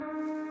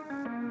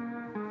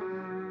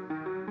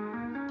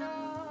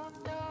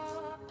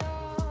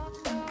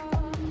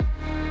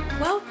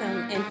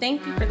and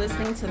thank you for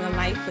listening to the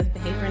Life with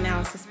Behavior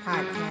Analysis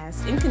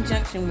podcast in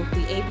conjunction with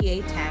the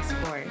ABA Task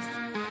Force.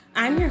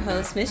 I'm your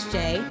host, Miss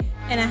J,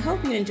 and I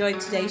hope you enjoyed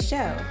today's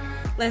show.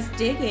 Let's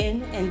dig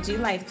in and do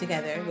life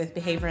together with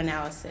behavior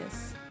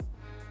analysis.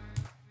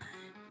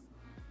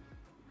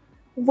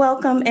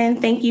 Welcome and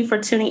thank you for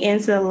tuning in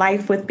to the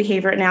Life with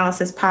Behavior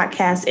Analysis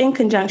podcast in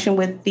conjunction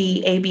with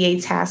the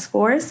ABA Task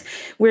Force.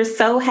 We're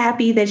so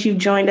happy that you've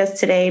joined us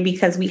today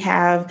because we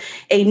have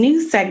a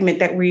new segment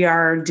that we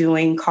are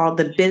doing called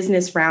the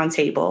Business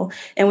Roundtable.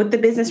 And with the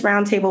Business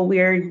Roundtable,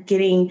 we're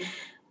getting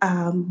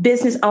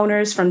business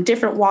owners from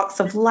different walks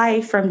of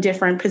life, from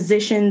different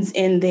positions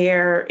in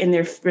their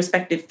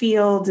respective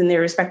fields and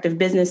their respective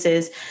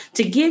businesses,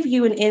 to give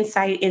you an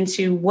insight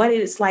into what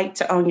it's like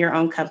to own your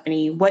own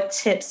company, what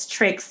tips,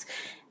 tricks,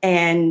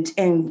 and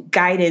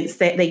guidance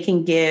that they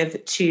can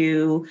give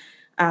to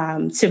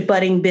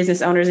budding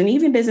business owners and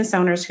even business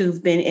owners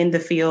who've been in the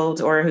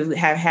field or who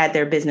have had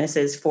their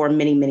businesses for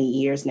many, many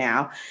years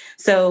now.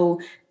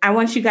 So I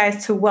want you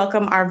guys to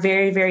welcome our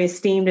very, very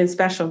esteemed and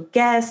special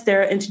guests.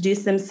 They'll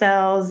introduce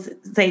themselves,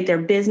 say their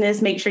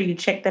business. Make sure you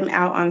check them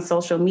out on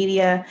social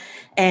media.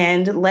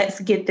 And let's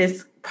get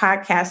this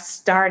podcast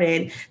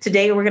started.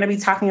 Today, we're going to be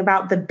talking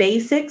about the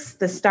basics,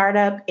 the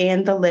startup,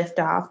 and the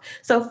liftoff.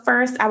 So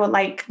first, I would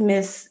like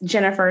Miss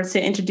Jennifer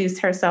to introduce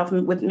herself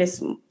with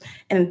Miss,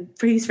 and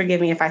please forgive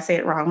me if I say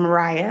it wrong,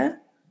 Mariah.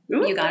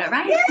 You got it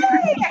right. Yay,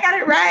 I got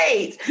it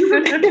right.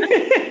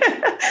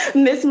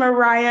 Miss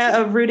Mariah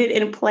of Rooted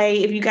in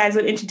Play. If you guys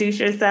would introduce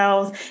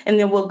yourselves, and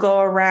then we'll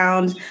go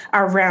around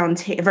our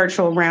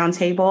virtual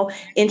roundtable,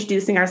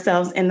 introducing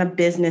ourselves and the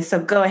business. So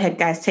go ahead,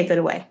 guys, take it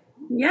away.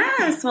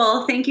 Yes.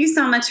 Well, thank you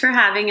so much for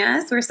having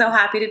us. We're so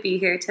happy to be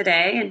here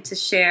today and to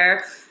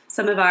share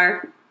some of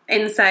our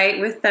insight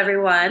with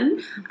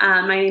everyone.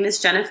 My name is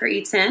Jennifer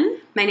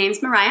Eaton. My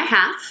name's Mariah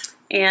Half.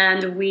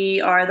 And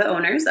we are the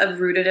owners of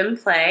Rooted in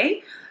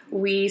Play.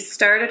 We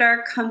started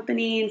our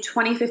company in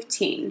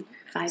 2015.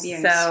 5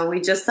 years. So we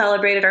just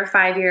celebrated our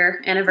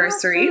 5-year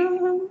anniversary.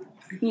 Awesome.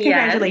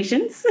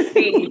 Congratulations.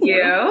 Thank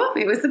you.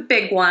 It was a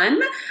big one.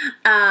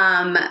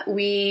 I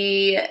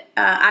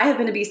have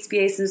been a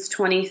BCBA since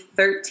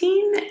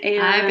 2013.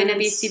 And I've been a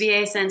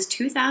BCBA since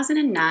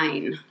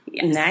 2009.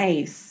 Yes.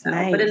 Nice.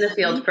 But in the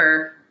field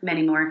for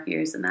many more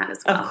years than that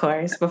as well. Of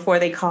course, before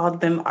they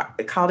called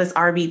us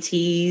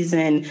RBTs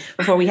and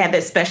before we had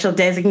that special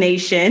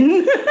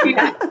designation.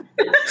 Yeah.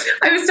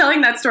 I was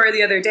telling that story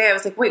the other day. I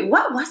was like, wait,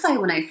 what was I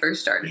when I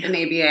first started in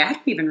ABA? I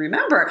don't even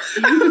remember.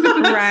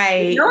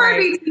 Right. No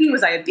RBT.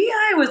 Was I a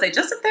BI? Was I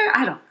just up there?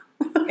 I don't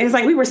know. It's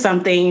like we were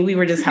something. We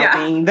were just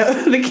helping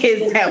the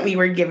kids that we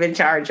were given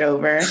charge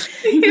over.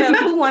 So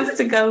who wants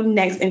to go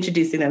next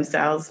introducing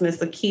themselves? Miss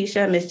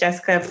Lakeisha, Miss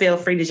Jessica, feel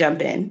free to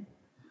jump in.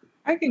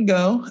 I can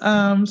go.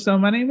 So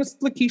my name is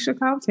Lakeisha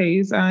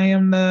Caltes. I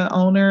am the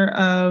owner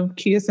of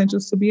Key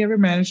Essentials to Behavior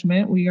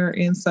Management. We are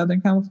in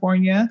Southern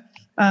California.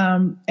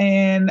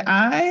 And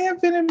I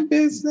have been in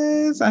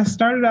business. I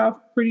started off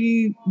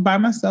pretty by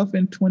myself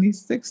in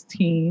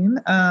 2016.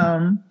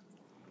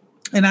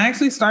 And I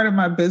actually started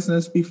my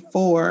business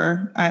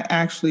before I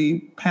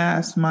actually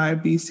passed my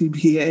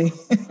BCBA.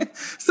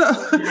 So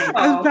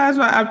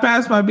I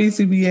passed my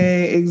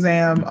BCBA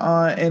exam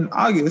in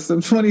August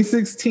of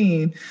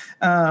 2016.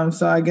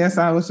 So I guess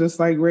I was just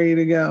like ready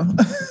to go.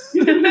 That's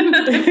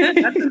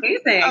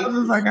amazing. I was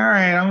just like, all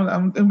right,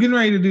 I'm getting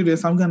ready to do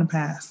this. I'm going to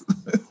pass.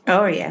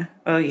 Oh yeah.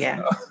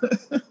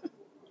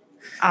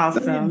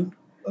 Awesome.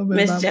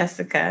 Miss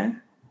Jessica.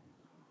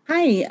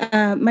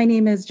 Hi, my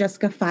name is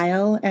Jessica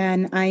File,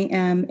 and I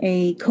am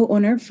a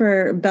co-owner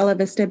for Bella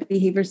Vista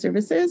Behavior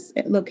Services,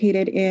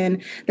 located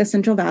in the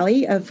Central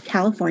Valley of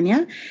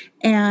California.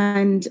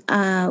 And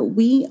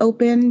we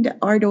opened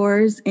our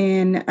doors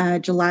in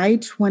July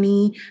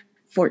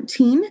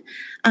 2014.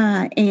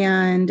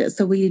 And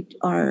so we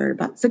are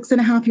about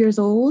 6.5 years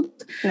old.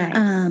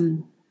 Nice.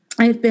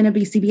 I've been a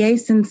BCBA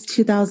since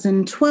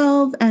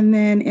 2012 and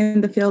then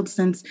in the field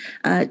since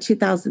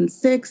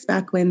 2006,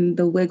 back when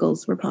the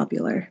Wiggles were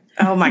popular.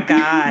 Oh my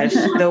gosh,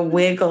 the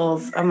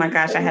Wiggles. Oh my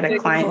gosh, I had a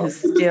client who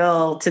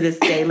still to this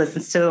day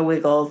listens to the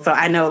Wiggles. So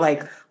I know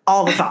like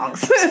all the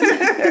songs.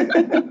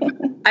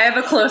 I have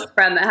a close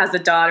friend that has a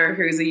daughter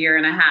who's 1.5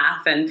 years,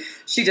 and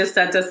she just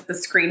sent us the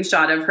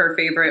screenshot of her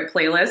favorite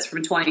playlist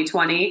from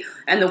 2020,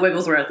 and the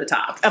Wiggles were at the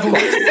top. Of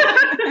course.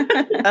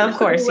 Of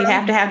course, you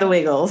have to have the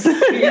Wiggles.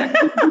 Yeah.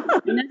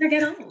 You never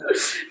get old.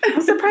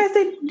 I'm surprised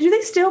do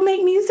they still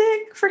make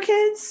music for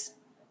kids?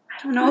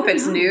 I don't know if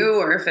it's new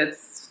or if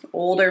it's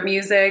older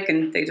music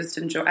and they just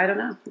enjoy. I don't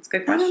know. It's a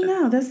good question. I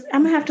don't know.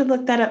 I'm gonna have to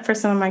look that up for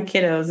some of my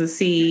kiddos to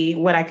see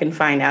what I can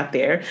find out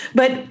there.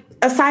 But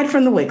aside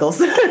from the Wiggles,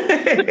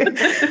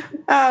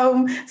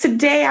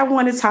 today I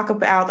want to talk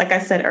about, like I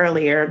said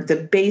earlier, the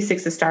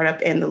basics of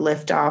startup and the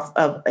liftoff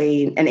of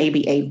an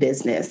ABA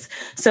business.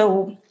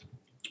 So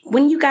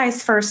when you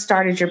guys first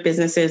started your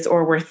businesses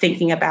or were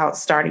thinking about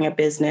starting a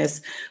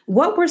business,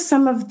 what were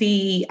some of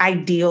the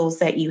ideals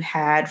that you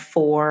had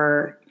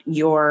for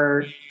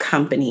your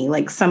company?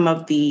 Like some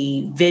of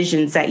the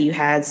visions that you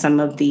had, some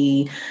of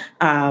the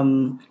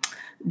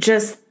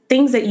just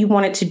things that you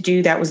wanted to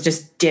do that was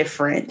just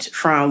different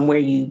from where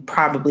you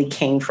probably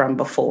came from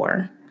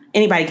before?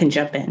 Anybody can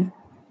jump in.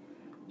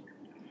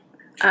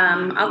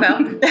 I'll go.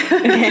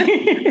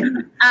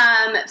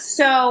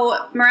 So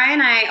Mariah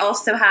and I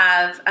also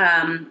have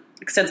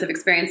extensive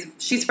experience.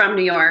 She's from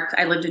New York.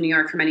 I lived in New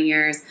York for many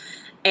years.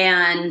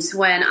 And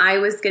when I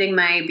was getting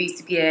my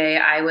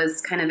BCBA, I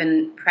was kind of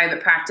in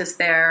private practice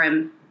there.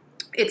 And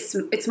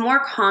it's more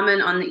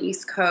common on the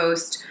East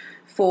Coast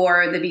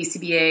for the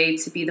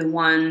BCBA to be the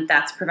one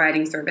that's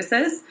providing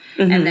services,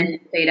 and then you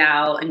fade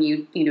out and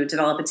you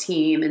develop a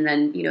team, and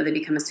then, they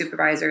become a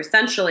supervisor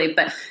essentially.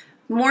 But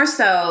more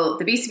so,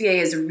 the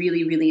BCBA is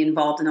really, really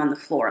involved and on the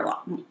floor a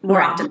lot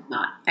more often than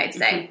not, I'd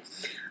say.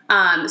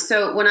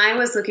 So when I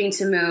was looking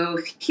to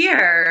move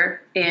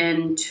here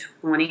in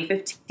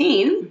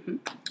 2015,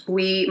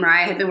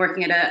 Mariah had been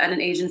working at an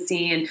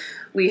agency, and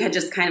we had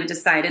just kind of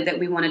decided that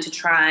we wanted to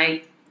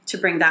try to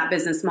bring that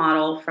business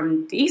model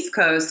from the East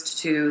Coast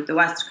to the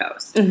West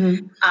Coast.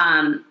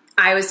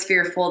 I was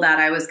fearful that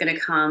I was going to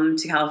come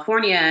to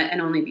California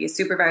and only be a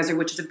supervisor,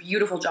 which is a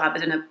beautiful job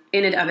in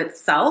and of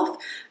itself.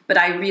 But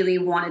I really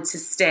wanted to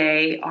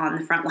stay on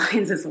the front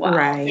lines as well.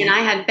 Right. And I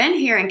had been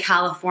here in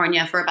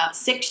California for about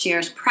 6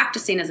 years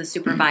practicing as a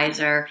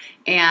supervisor.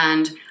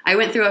 And I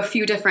went through a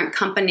few different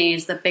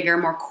companies, the bigger,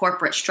 more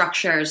corporate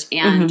structures,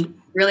 and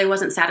really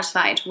wasn't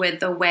satisfied with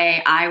the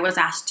way I was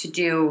asked to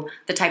do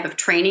the type of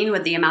training,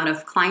 with the amount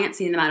of clients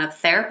and the amount of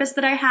therapists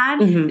that I had.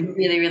 And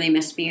really, really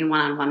missed being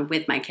one-on-one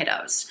with my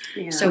kiddos.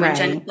 Yeah. So when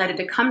Jen decided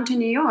to come to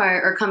New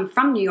York, or come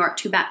from New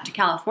York back to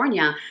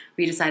California,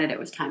 we decided it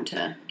was time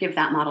to give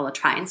that model a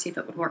try and see if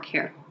it would work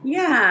here.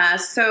 Yeah.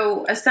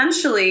 So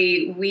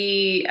essentially,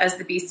 we, as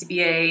the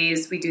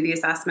BCBAs, we do the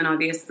assessment,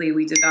 obviously,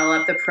 we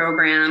develop the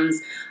programs,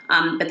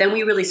 but then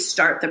we really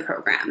start the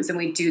programs, and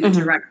we do the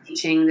direct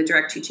teaching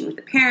with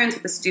the parents,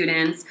 with the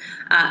students,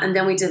 and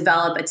then we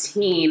develop a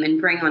team and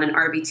bring on an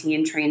RBT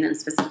and train them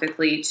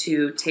specifically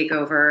to take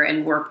over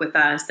and work with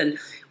us. And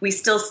we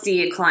still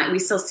see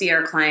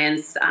our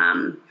clients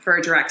for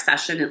a direct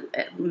session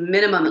at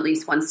minimum at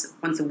least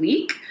once a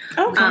week.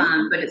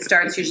 Okay. But it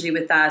starts usually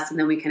with us, and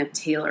then we kind of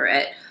tailor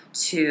it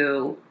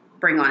to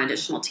bring on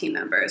additional team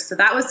members. So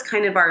that was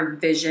kind of our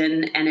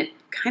vision, and it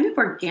kind of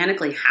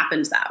organically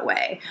happened that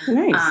way.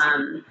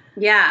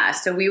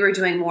 Nice. So we were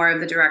doing more of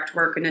the direct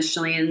work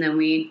initially, and then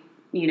we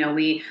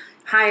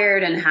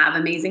hired and have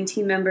amazing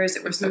team members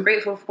that we're so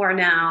grateful for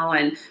now.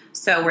 And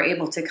so we're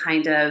able to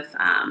kind of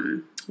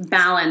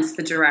balance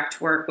the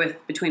direct work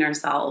between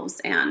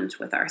ourselves and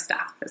with our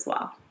staff as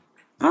well.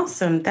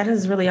 Awesome. That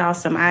is really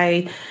awesome.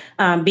 I,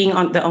 being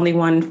the only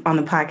one on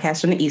the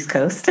podcast from the East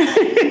Coast,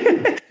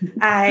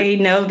 I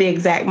know the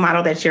exact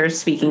model that you're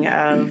speaking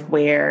of,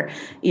 where,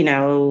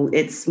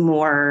 it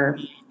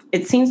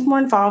seems more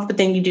involved, but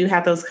then you do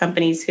have those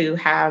companies who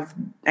have,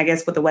 I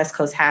guess what the West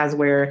Coast has,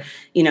 where,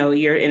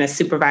 you're in a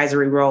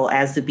supervisory role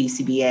as the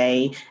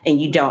BCBA,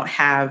 and you don't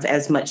have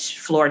as much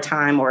floor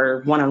time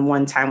or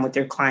one-on-one time with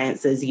your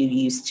clients as you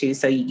used to.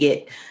 So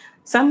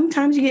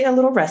sometimes you get a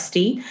little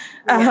rusty,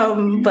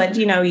 but,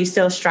 you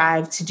still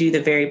strive to do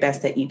the very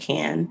best that you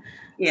can.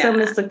 Yeah. So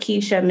Ms.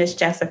 Lakeisha, Ms.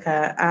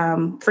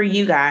 Jessica, for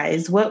you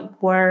guys, what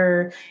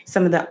were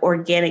some of the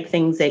organic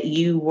things that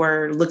you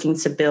were looking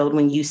to build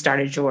when you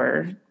started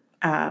your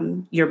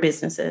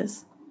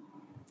businesses?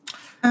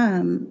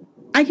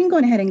 I can go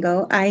ahead and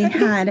go. I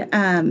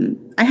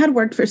had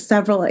worked for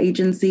several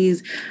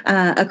agencies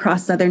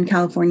across Southern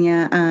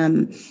California.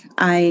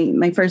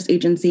 My first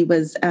agency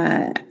was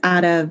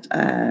out of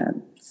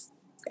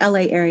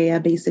LA area,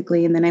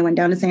 basically. And then I went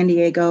down to San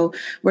Diego,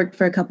 worked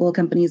for a couple of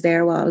companies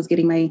there while I was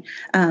getting my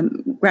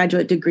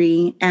graduate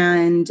degree.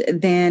 And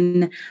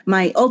then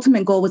my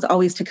ultimate goal was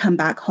always to come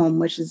back home,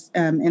 which is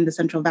in the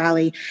Central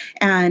Valley.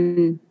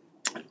 And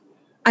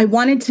I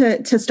wanted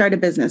to start a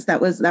business. That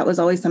was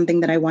always something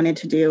that I wanted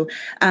to do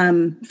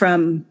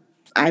from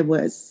I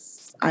was,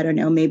 I don't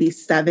know, maybe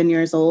 7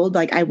 years old.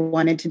 Like, I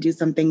wanted to do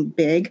something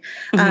big.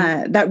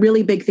 That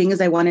really big thing is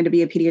I wanted to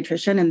be a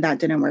pediatrician, and that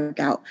didn't work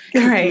out.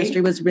 Right.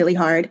 Chemistry was really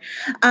hard.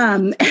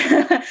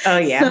 Oh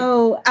yeah.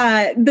 So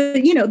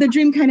the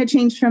dream kind of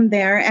changed from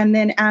there. And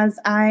then as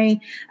I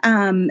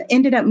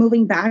ended up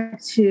moving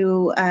back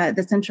to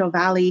the Central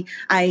Valley,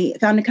 I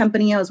found a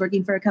company. I was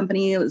working for a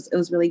company. It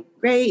was really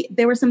great.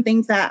 There were some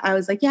things that I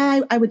was like,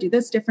 yeah, I would do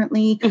this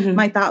differently.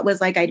 My thought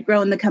was like I'd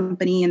grow in the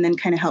company and then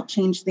kind of help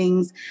change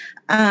things.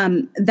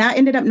 That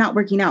ended up not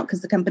working out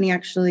because the company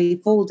actually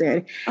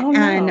folded. Oh, no.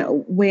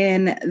 And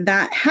when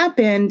that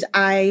happened,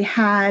 I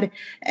had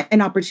an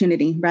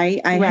opportunity,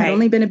 right? I had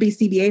only been a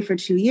BCBA for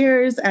 2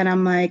 years. And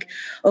I'm like,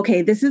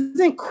 okay, this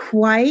isn't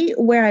quite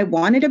where I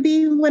wanted to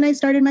be when I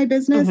started my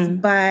business,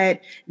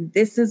 but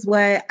this is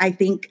what I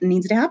think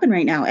needs to happen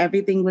right now.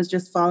 Everything was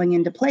just falling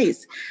into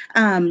place.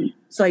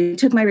 So I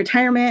took my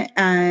retirement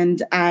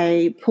and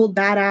I pulled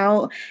that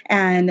out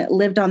and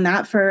lived on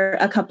that for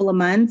a couple of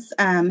months,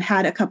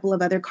 had a couple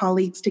of other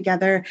colleagues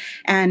together,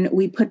 and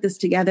we put this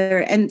together.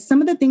 And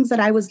some of the things that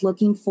I was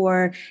looking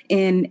for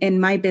in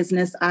my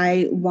business,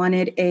 I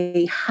wanted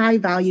a high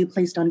value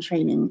placed on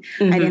training.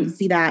 I didn't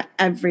see that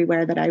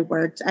everywhere that I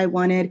worked. I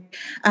wanted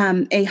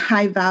a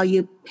high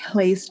value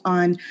placed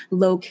on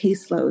low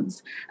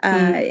caseloads.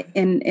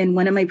 In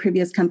one of my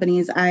previous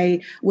companies,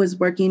 I was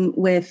working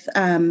with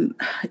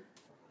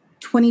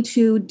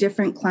 22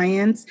 different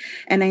clients,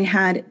 and I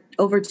had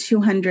over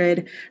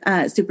 200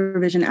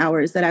 supervision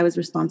hours that I was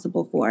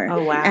responsible for.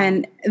 Oh, wow.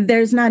 And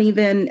there's not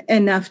even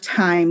enough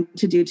time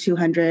to do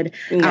 200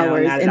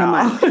 hours in a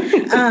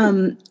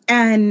month.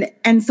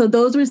 And so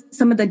those were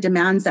some of the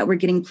demands that were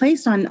getting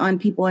placed on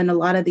people in a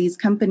lot of these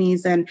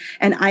companies. And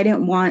I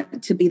didn't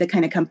want to be the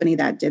kind of company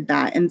that did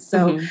that. And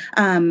so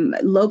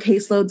low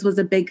caseloads was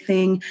a big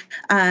thing.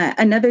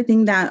 Another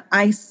thing that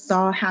I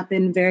saw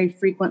happen very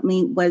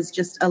frequently was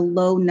just a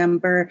low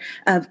number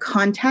of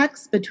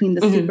contacts between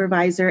the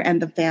supervisor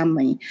and the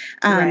family.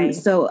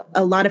 So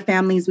a lot of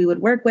families we would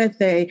work with,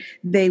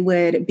 they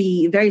would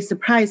be very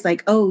surprised,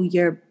 like, oh,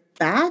 you're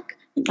back?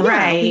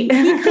 Yeah,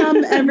 we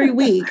come every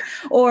week.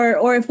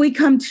 Or if we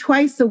come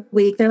twice a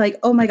week, they're like,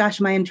 oh my gosh,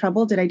 am I in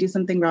trouble? Did I do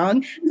something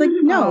wrong? It's like,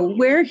 no,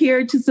 we're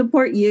here to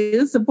support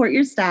you, support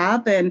your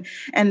staff, and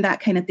that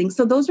kind of thing.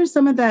 So those are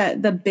some of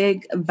the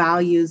big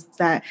values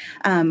that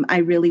I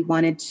really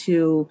wanted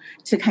to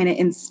kind of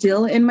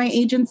instill in my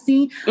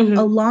agency,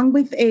 along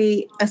with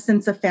a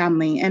sense of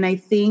family. And I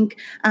think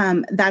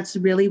that's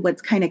really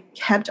what's kind of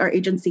kept our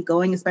agency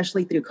going,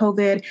 especially through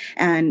COVID.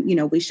 And,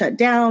 we shut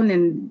down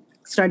and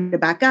started to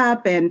back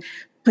up and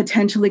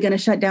potentially going to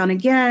shut down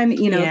again,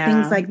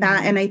 things like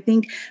that. And I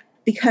think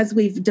because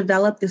we've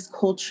developed this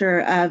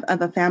culture of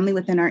a family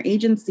within our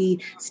agency,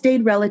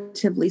 stayed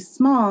relatively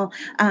small,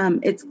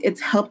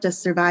 it's helped us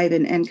survive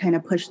and kind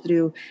of push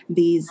through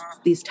these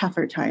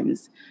tougher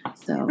times.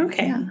 So,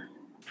 yeah.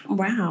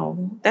 Wow.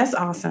 That's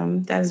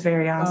awesome. That is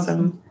very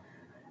awesome.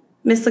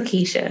 Miss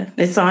Lakeisha,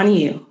 it's on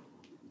you.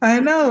 I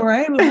know,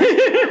 right?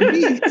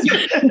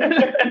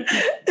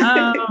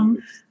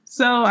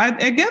 So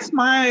I guess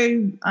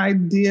my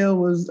idea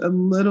was a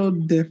little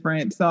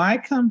different. So I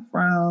come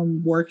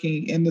from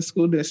working in the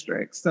school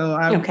district. So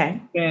I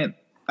spent,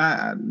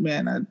 I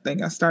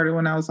think I started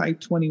when I was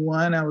like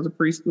 21. I was a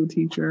preschool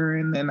teacher,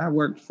 and then I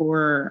worked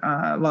for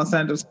Los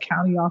Angeles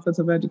County Office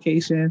of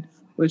Education,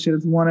 which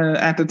is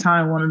at the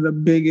time, one of the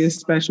biggest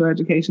special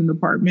education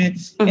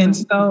departments. And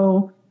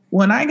so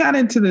when I got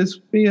into this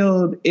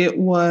field, it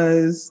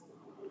was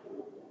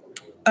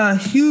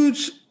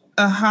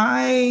a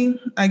high,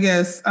 I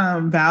guess,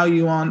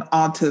 value on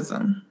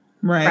autism,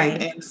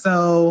 right? And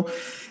so,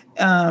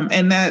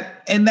 and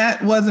that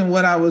wasn't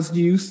what I was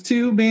used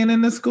to being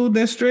in the school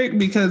district,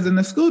 because in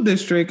the school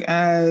district,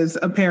 as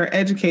a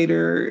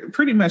paraeducator,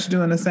 pretty much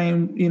doing the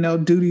same,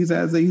 duties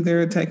as either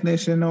a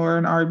technician or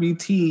an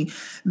RBT,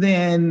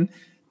 then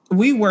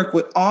we work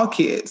with all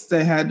kids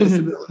that had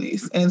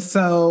disabilities. And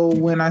so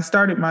when I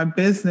started my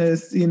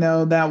business,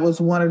 that was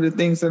one of the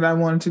things that I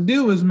wanted to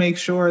do, was make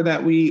sure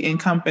that we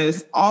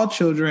encompass all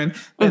children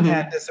that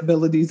had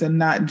disabilities and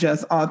not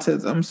just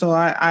autism. So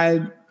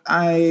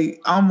I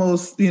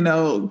almost,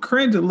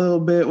 cringe a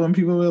little bit when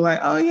people were like,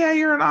 oh yeah,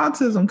 you're an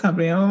autism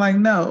company. And I'm like,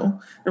 no,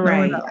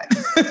 we're not.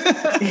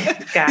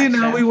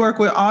 Gotcha. We work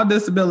with all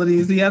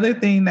disabilities. The other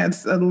thing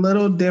that's a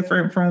little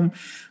different from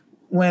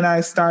when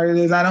I started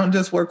is I don't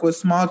just work with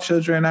small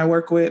children. I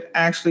work with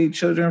actually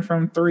children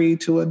from 3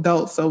 to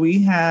adults. So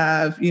we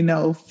have,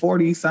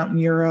 40 something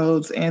year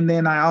olds. And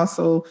then I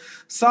also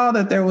saw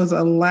that there was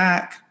a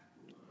lack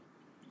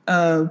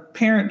of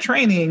parent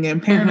training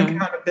and parent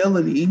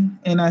accountability.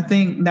 And I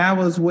think that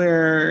was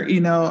where,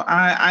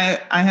 I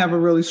have a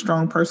really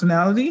strong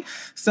personality.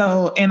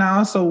 So, and I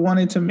also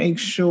wanted to make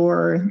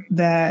sure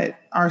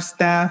that our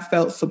staff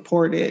felt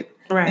supported.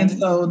 Right. And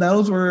so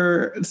those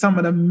were some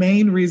of the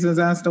main reasons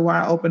as to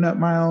why I opened up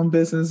my own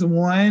business.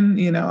 One,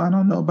 I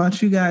don't know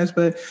about you guys,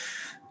 but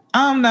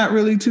I'm not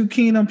really too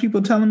keen on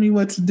people telling me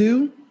what to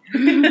do. So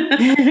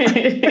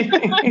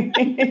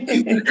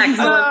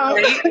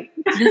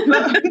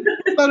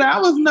that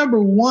was number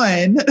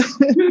one.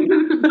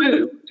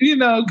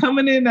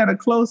 Coming in at a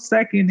close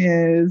second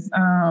is,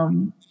 I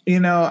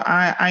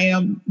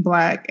am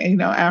Black,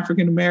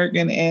 African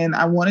American, and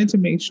I wanted to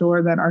make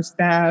sure that our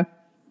staff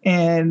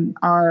and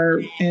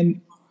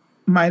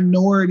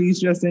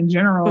minorities just in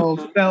general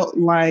felt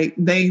like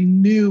they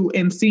knew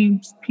and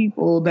seen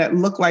people that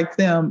look like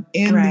them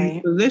in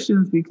these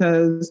positions,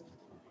 because,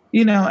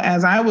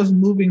 as I was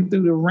moving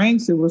through the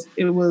ranks, it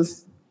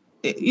was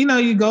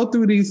you go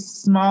through these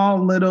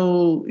small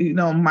little,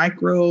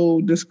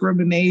 micro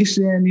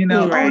discrimination,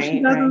 oh, she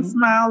doesn't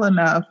smile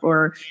enough,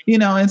 or,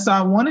 and so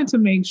I wanted to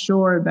make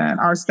sure that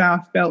our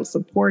staff felt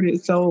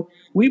supported. So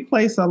we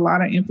place a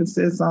lot of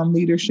emphasis on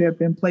leadership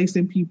and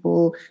placing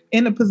people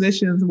in the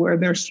positions where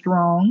they're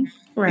strong,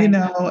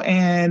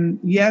 and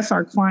yes,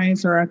 our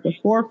clients are at the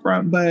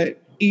forefront,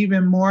 but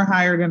even more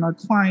higher than our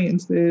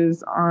clients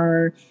is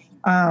our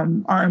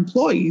our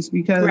employees,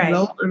 because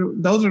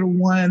those are the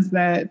ones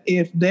that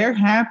if they're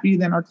happy,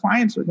 then our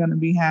clients are going to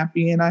be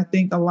happy. And I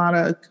think a lot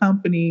of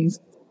companies,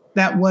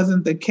 that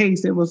wasn't the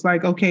case. It was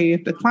like, okay,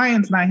 if the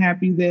client's not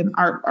happy, then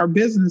our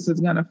business is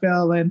going to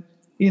fail. And,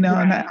 and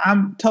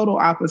I'm total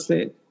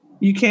opposite.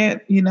 You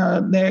can't,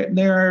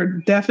 there are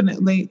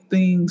definitely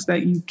things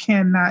that you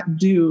cannot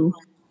do.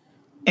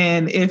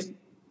 And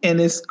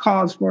it's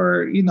cause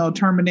for,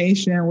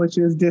 termination, which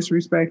is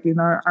disrespecting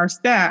our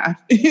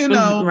staff,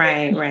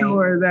 Right.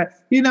 Sure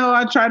that,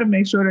 I try to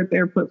make sure that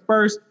they're put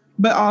first,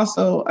 but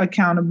also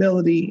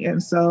accountability.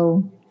 And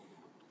so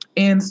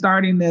in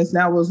starting this,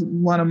 that was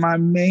one of my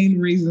main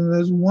reasons.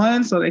 Is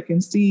one, so they can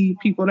see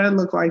people that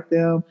look like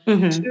them.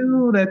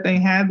 Two, that they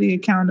had the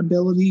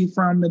accountability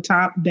from the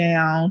top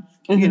down,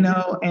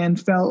 and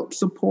felt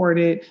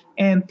supported.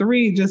 And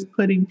three, just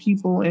putting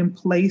people in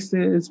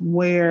places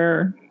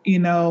where,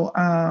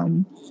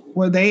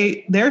 where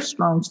their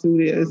strong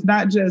suit is.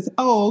 Not just,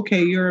 oh,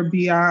 okay, you're a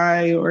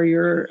BI or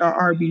you're a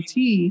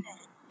RBT.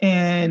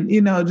 And,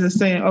 just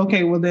saying,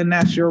 okay, well, then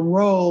that's your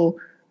role.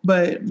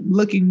 But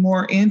looking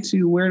more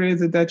into where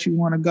is it that you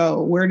want to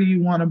go? Where do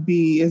you want to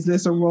be? Is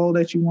this a role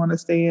that you want to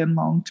stay in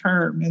long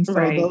term? And so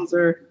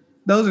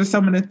those are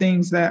some of the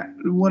things that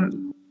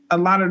a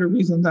lot of the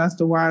reasons as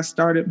to why I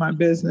started my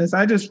business.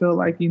 I just feel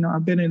like,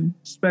 I've been in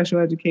special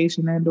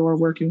education and or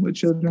working with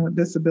children with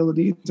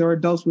disabilities or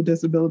adults with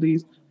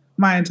disabilities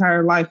my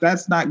entire life.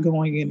 That's not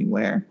going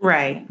anywhere.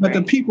 Right. But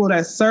the people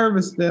that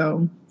service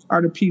them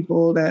are the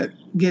people that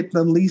get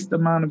the least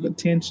amount of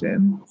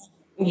attention.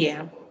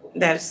 Yeah.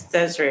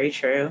 That's very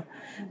true.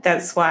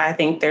 That's why I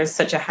think there's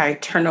such a high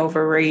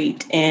turnover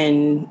rate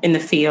in the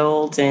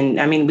field. And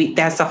I mean,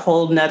 that's a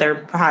whole nother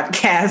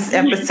podcast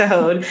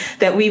episode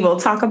that we will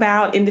talk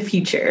about in the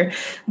future.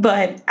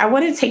 But I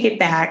want to take it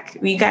back.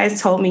 You guys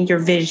told me your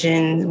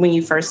vision when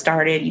you first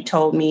started. You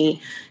told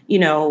me,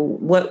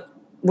 what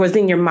was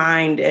in your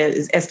mind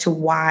as to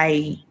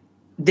why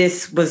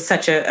this was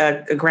such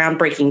a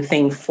groundbreaking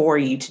thing for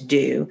you to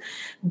do.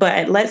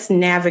 But let's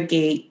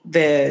navigate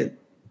the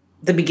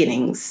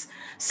beginnings.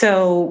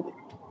 So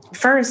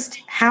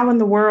first, how in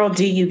the world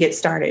do you get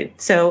started?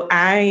 So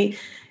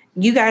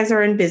you guys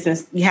are in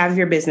business. You have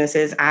your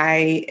businesses.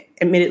 I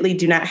admittedly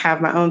do not have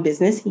my own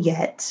business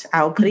yet.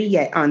 I'll put a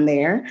yet on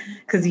there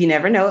because you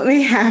never know what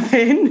may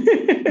happen.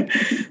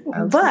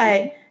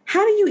 But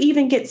how do you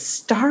even get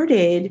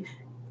started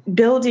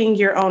building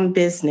your own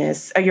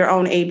business or your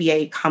own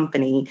ABA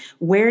company?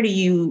 Where do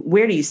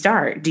you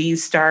start? Do you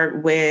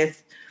start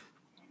with,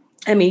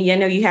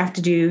 you have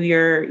to do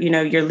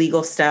your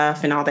legal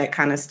stuff and all that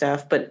kind of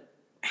stuff, but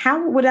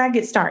how would I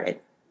get started?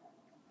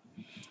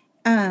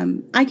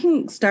 I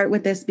can start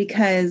with this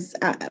because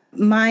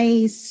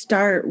my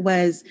start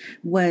was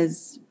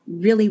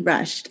really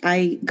rushed.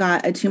 I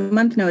got a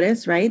 2-month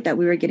notice, right, that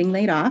we were getting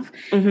laid off.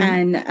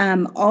 And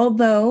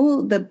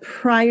although the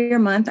prior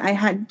month I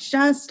had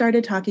just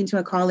started talking to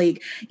a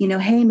colleague,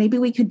 hey, maybe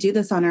we could do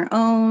this on our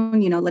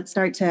own, let's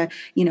start to,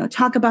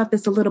 talk about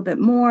this a little bit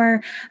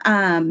more.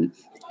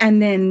 And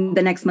then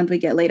the next month we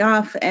get laid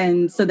off.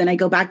 And so then I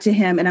go back to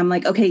him and I'm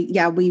like, okay,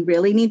 yeah, we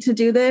really need to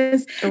do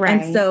this. Right.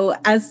 And so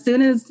as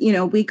soon as,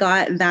 we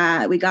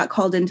got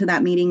called into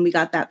that meeting, we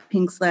got that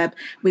pink slip,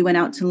 we went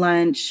out to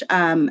lunch.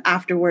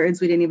 Afterwards,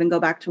 we didn't even go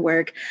back to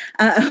work.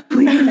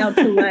 We went out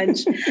to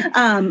lunch,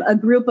 a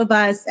group of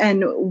us,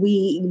 and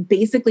we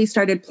basically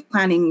started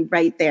planning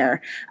right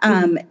there.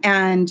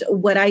 And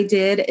what I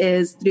did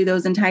is through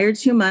those entire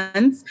 2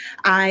 months,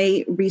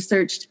 I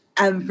researched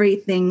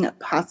everything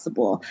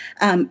possible,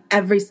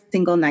 every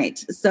single night.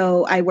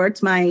 So I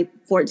worked my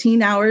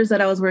 14 hours that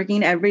I was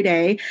working every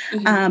day,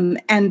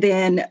 and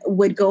then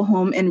would go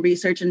home and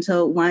research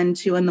until 1,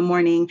 2 in the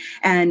morning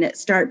and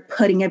start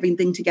putting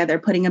everything together,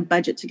 putting a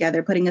budget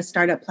together, putting a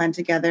startup plan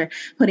together,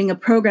 putting a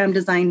program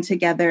design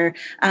together,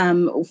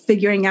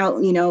 figuring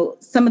out,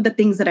 some of the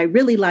things that I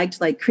really liked,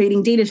 like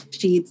creating data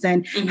sheets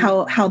and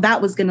how that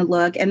was going to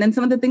look. And then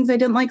some of the things I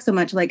didn't like so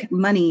much, like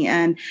money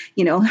and,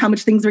 how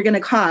much things were going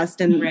to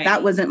cost. And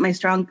that wasn't my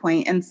strong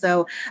point. And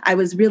so I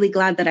was really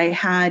glad that I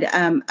had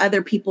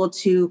other people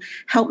to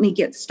help me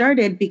get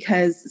started,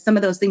 because some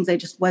of those things I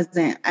just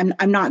wasn't,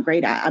 I'm not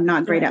great at. I'm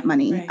not great at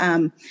money.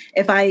 Right.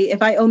 If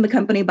I owned the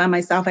company by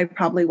myself, I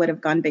probably would have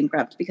gone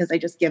bankrupt because I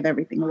just give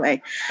everything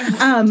away.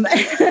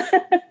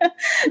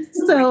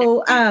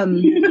 So I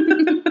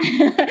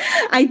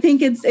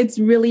think it's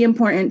really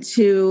important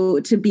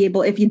to be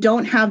able, if you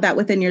don't have that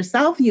within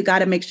yourself, you got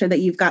to make sure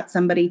that you've got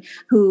somebody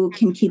who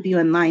can keep you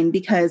in line,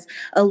 because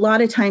a lot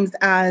of times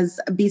as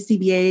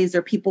BCBAs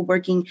or people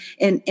working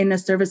in a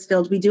service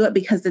field, we do it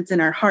because it's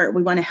in our heart.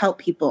 We want to help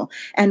people,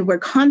 and we're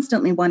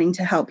constantly wanting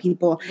to help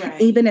people,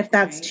 even if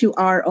that's to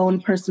our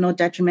own personal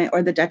detriment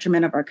or the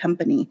detriment of our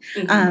company.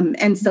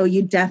 And so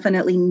you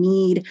definitely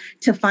need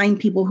to find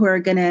people who are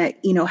going to,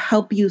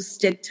 help you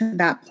stick to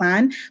that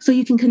plan so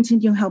you can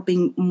continue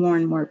helping more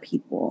and more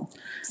people.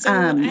 So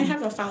I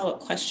have a follow-up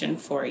question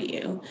for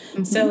you.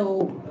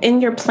 So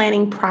in your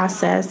planning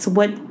process,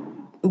 what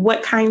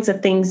what kinds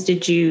of things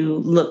did you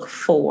look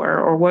for,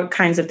 or what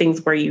kinds of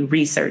things were you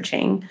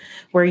researching?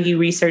 Were you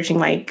researching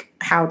like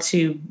how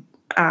to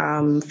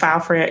file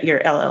for your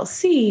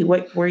LLC?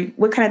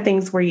 What kind of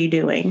things were you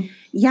doing?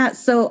 Yeah,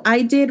 so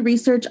I did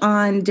research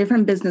on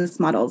different business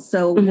models.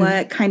 So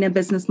what kind of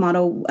business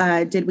model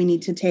did we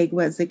need to take?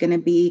 Was it going to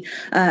be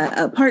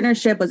a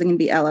partnership? Was it going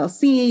to be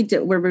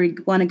LLC? Were we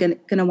going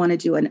to want to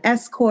do an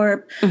S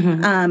Corp?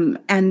 And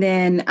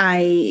then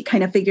I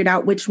kind of figured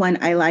out which one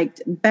I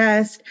liked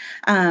best.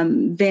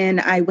 Then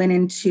I went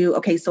into,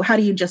 okay, so how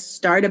do you just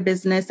start a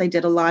business? I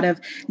did a lot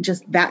of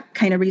just that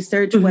kind of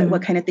research.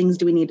 What kind of things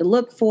do we need to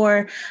look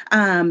for?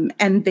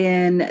 And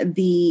then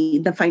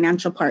the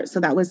financial part. So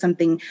that was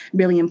something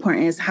really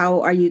important, is how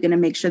are you going to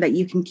make sure that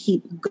you can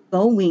keep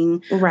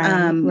going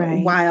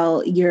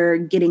while you're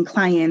getting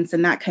clients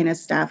and that kind of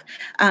stuff.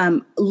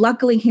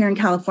 Luckily here in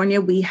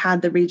California, we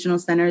had the regional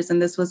centers,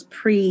 and this was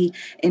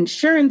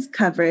pre-insurance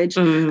coverage.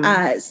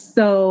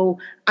 So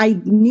I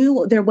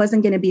knew there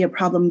wasn't going to be a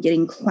problem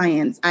getting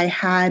clients. I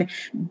had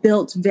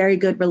built very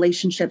good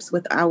relationships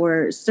with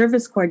our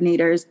service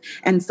coordinators.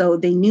 And so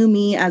they knew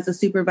me as a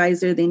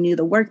supervisor. They knew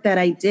the work that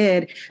I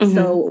did.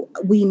 So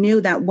we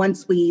knew that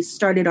once we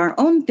started our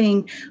own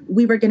thing,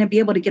 we were going to be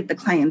able to get the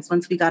clients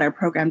once we got our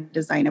program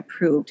design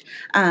approved.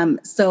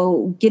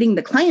 So getting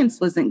the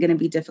clients wasn't going to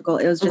be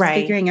difficult. It was just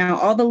figuring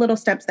out all the little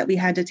steps that we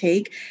had to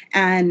take.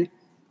 And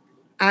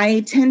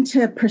I tend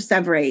to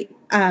perseverate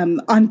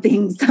on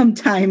things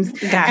sometimes.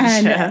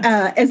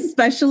 And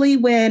especially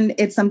when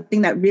it's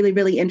something that really,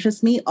 really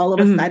interests me, all of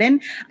a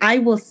sudden, I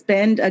will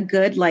spend a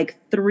good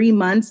 3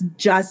 months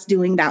just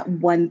doing that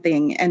one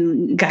thing,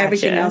 and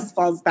everything else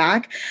falls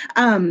back.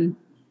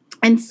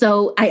 And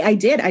so I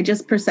did. I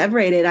just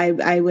perseverated.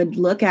 I would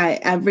look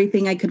at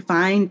everything I could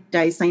find.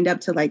 I signed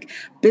up to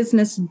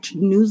business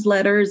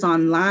newsletters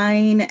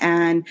online,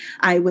 and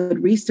I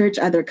would research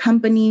other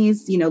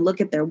companies,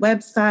 look at their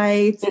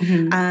websites.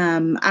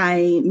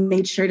 I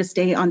made sure to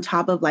stay on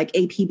top of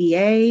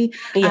APBA.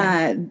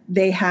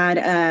 They had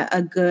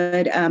a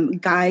good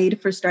guide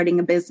for starting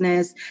a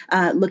business,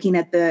 looking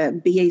at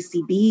the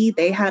BACB.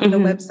 They had a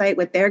website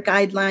with their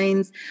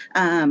guidelines.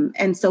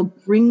 And so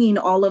bringing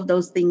all of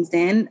those things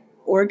in,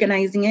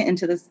 organizing it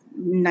into this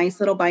nice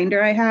little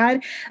binder I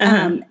had.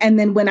 And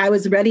then when I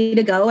was ready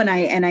to go and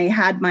I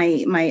had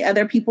my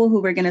other people who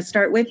were going to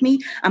start with me,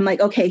 I'm like,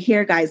 okay,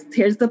 here guys,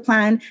 here's the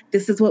plan.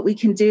 This is what we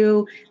can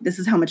do. This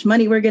is how much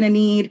money we're going to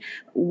need.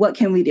 What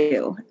can we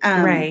do?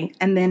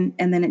 And then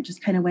it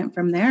just kind of went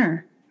from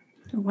there.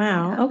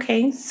 Wow.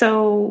 Okay.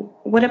 So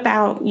what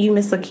about you,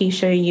 Miss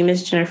Lakeisha, you,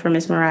 Miss Jennifer,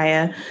 Miss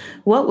Mariah?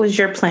 What was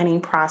your planning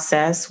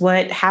process?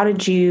 How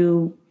did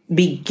you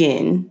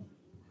begin?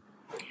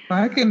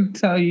 I can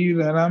tell you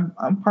that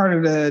I'm part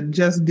of the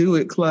Just Do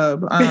It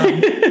Club. I'll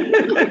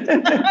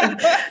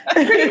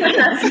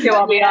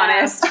be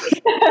honest.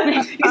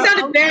 You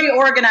sounded very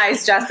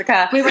organized,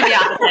 Jessica. We were the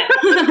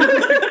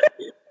opposite.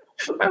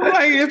 I'm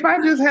if I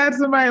just had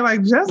somebody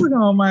like Jessica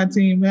on my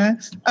team, man.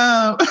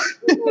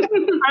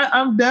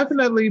 I'm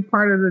definitely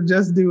part of the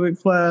Just Do It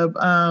Club.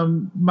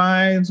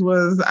 Mine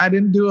was, I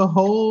didn't do a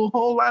whole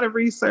lot of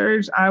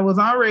research. I was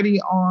already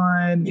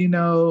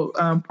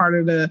on, part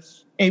of the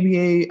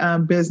ABA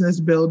business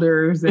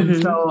builders.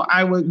 And so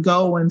I would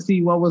go and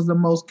see what was the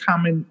most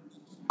common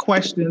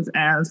questions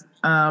asked.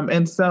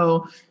 And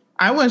so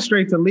I went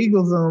straight to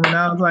LegalZoom, and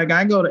I was like,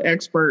 I go to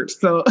experts.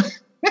 So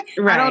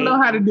I don't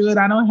know how to do it.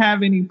 I don't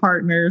have any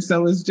partners.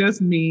 So it's just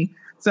me.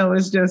 So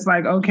it's just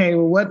okay,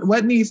 well,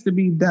 what needs to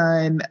be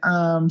done?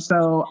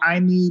 So I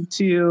need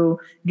to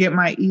get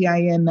my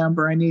EIN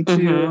number. I need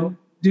to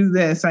do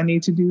this. I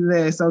need to do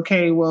this.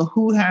 Okay, well,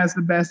 who has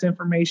the best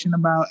information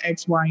about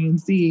X, Y, and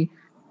Z?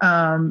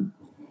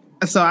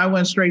 So I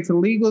went straight to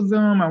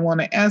LegalZoom. I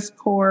want an S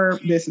Corp.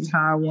 This is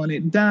how I want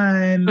it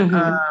done.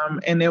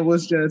 And it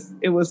was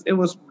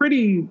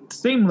pretty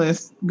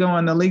seamless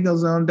going to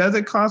LegalZoom. Does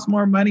it cost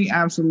more money?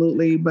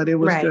 Absolutely. But it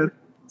was just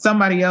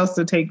somebody else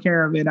to take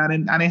care of it. I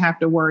didn't have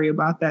to worry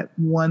about that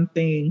one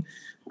thing.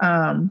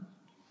 And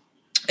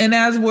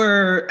as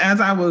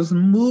I was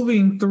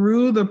moving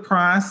through the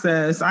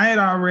process, I had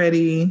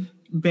already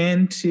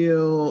been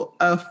to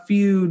a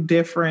few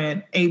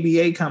different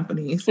ABA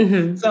companies.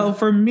 So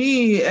for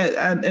me,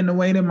 in the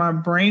way that my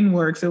brain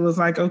works, it was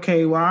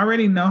okay, well, I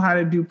already know how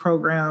to do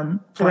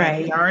program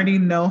planning. I already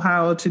know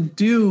how to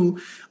do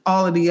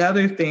all of the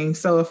other things.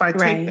 So if I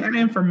take that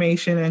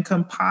information and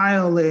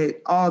compile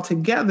it all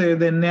together,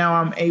 then now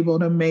I'm able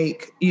to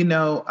make,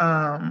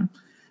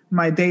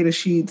 my data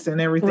sheets and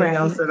everything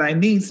else that I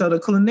need. So the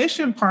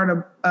clinician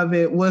part of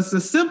it was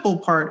the simple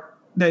part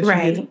that you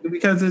get to,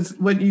 because it's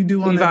what you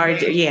do on a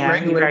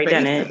regular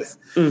basis.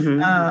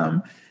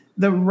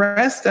 The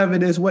rest of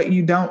it is what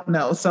you don't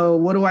know. So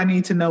what do I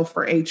need to know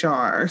for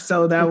HR?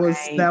 So that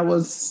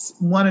was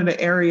one of the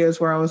areas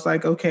where I was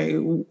like, okay,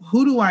 who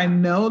do I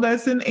know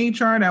that's in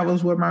HR? That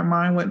was where my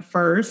mind went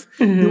first.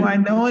 Do I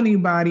know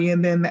anybody?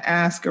 And then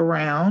ask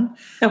around.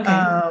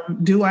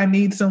 Do I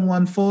need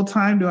someone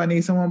full-time? Do I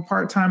need someone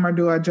part-time? Or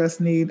do I just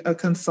need a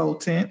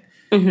consultant?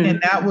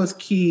 And that was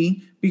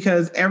key.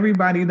 because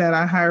everybody that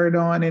I hired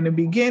on in the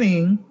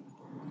beginning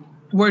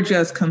were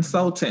just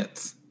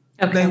consultants.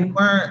 Okay. They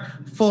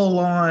weren't full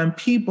on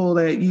people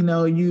that,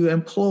 you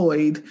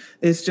employed.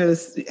 It's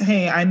just,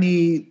 hey, I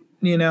need,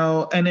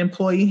 an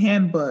employee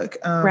handbook.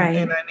 Right.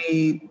 And I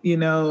need,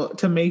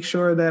 to make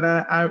sure that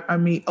I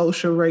meet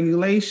OSHA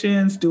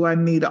regulations. Do I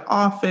need an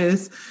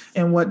office?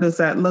 And what does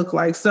that look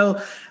like?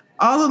 So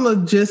all the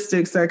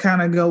logistics that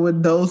kind of go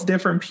with those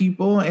different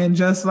people. And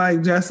just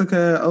like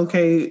Jessica,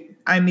 okay,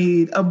 I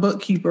need a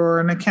bookkeeper or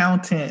an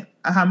accountant.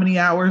 How many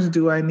hours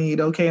do I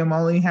need? Okay, I'm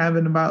only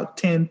having about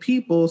 10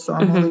 people, so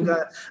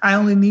I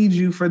only need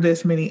you for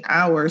this many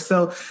hours.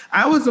 So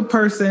I was a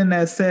person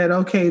that said,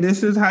 okay,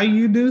 this is how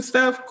you do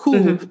stuff.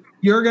 Cool.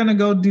 You're going to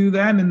go do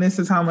that. And this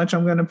is how much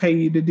I'm going to pay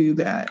you to do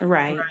that.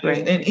 Right.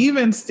 And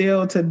even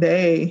still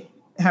today,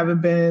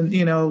 having been,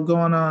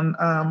 going on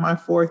my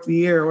fourth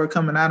year, or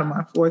coming out of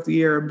my fourth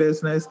year of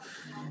business,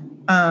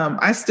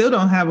 I still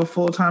don't have a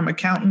full-time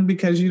accountant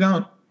because you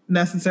don't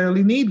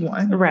necessarily need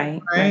one.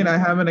 Right. I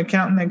have an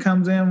accountant that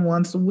comes in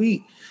once a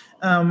week.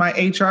 My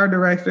HR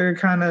director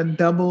kind of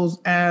doubles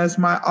as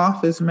my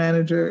office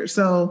manager.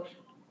 So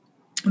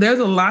there's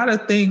a lot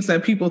of things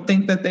that people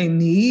think that they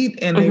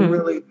need and they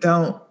really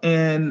don't.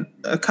 And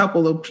a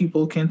couple of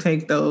people can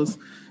take those,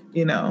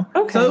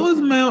 Okay. So it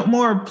was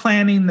more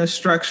planning the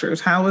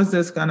structures. How is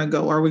this going to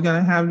go? Are we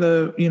going to have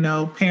the,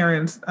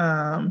 parents,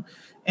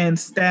 and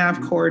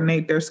staff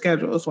coordinate their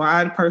schedules? Well,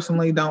 I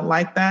personally don't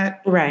like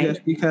that. Right.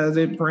 Just because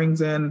it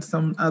brings in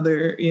some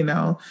other,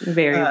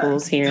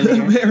 variables here and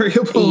there.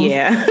 Variables.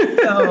 Yeah.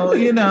 So,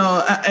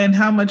 and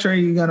how much are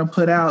you going to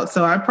put out?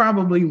 So I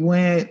probably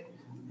went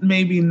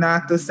maybe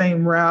not the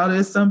same route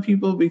as some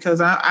people because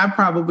I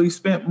probably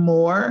spent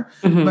more,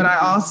 but I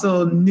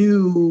also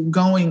knew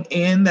going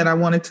in that I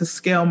wanted to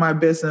scale my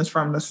business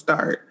from the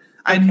start.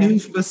 Okay. I knew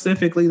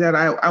specifically that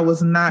I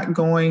was not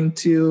going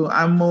to,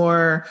 I'm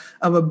more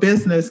of a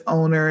business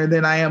owner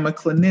than I am a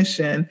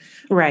clinician.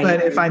 Right.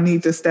 But if I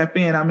need to step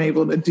in, I'm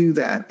able to do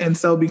that. And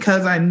so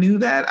because I knew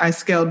that, I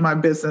scaled my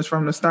business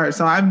from the start.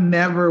 So I've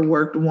never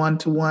worked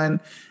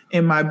one-to-one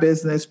in my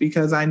business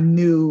because I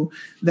knew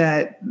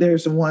that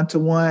there's a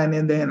one-to-one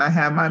and then I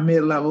have my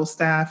mid-level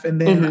staff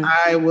and then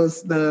I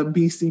was the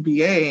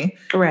BCBA.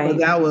 Right. So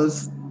that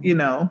was,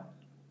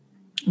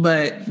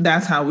 but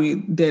that's how we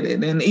did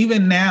it. And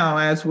even now,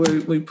 as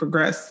we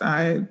progress,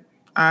 I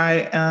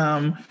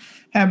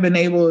have been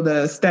able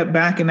to step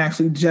back and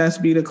actually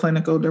just be the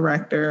clinical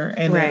director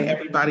and then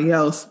everybody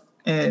else.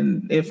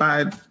 And if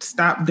I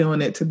stopped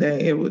doing it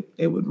today,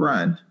 it would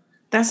run.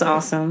 That's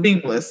awesome.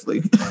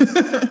 Seamlessly.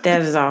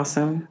 That is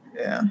awesome.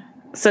 Yeah.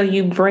 So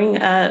you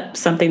bring up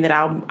something that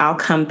I'll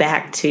come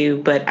back to,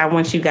 but I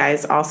want you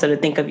guys also to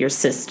think of your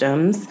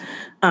systems.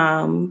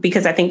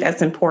 Because I think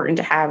that's important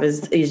to have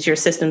is your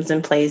systems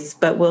in place.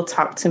 But we'll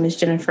talk to Ms.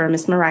 Jennifer and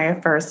Ms.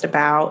 Mariah first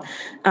about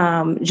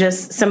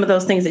just some of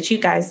those things that you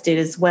guys did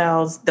as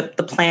well, as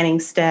the planning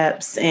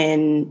steps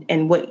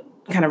and what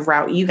kind of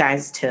route you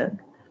guys took.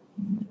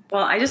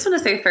 Well, I just want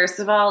to say, first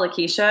of all,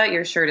 Lakeisha,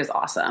 your shirt is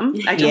awesome.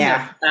 I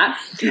just noticed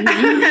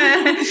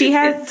that. She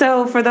has,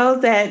 so for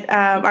those that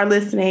are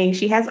listening,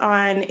 she has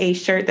on a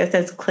shirt that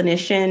says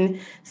Clinician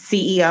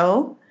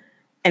CEO,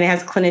 and it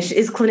has clinician.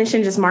 Is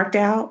clinician just marked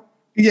out?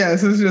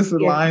 Yes, it's just a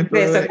line.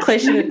 So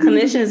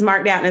clinician is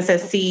marked out and it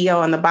says CEO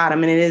on the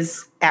bottom, and it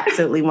is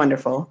absolutely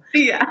wonderful.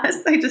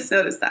 Yes, I just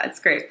noticed that. It's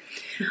great.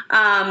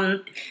 I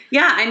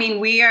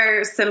mean, we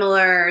are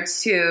similar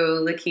to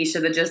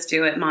Lakeisha, the Just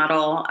Do It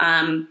model.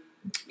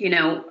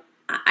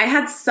 I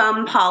had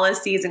some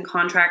policies and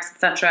contracts, et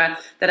cetera,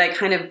 that I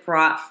kind of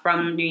brought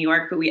from New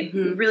York, but we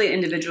really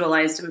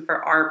individualized them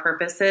for our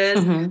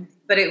purposes.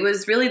 But it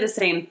was really the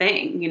same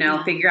thing,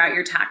 figure out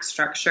your tax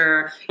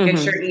structure,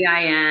 get your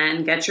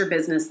EIN, get your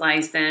business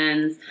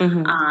license.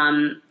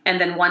 And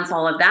then once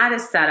all of that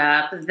is set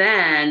up,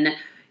 then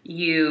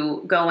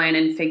you go in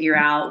and figure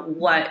out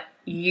what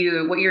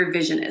your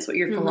vision is, what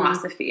your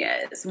philosophy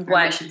is,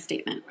 our mission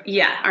statement.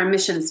 Yeah, our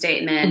mission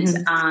statement,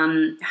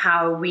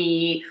 how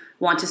we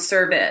want to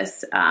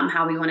service,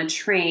 how we want to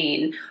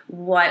train,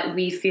 what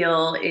we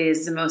feel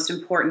is the most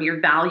important, your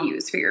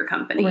values for your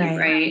company,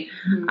 right?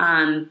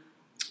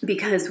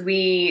 Because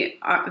we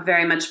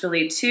very much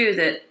believe too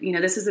that,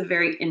 this is a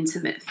very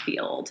intimate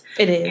field.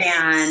 It is.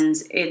 And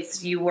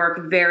you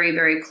work very,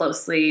 very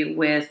closely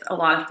with a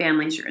lot of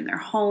families. You're in their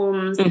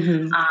homes.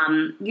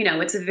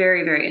 It's a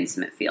very, very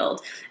intimate field.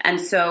 And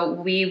so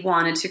we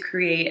wanted to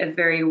create a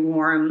very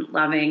warm,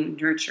 loving,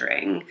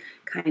 nurturing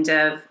kind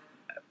of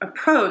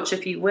approach,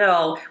 if you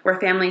will, where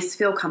families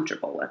feel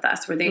comfortable with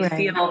us, where they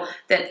feel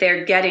that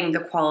they're getting the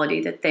quality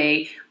that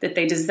they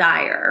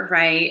desire,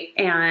 right?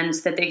 And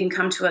that they can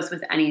come to us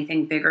with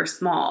anything big or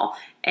small.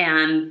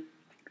 And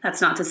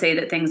that's not to say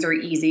that things are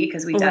easy,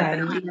 because we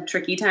definitely have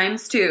tricky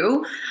times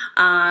too.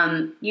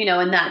 And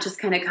that just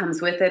kind of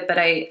comes with it. But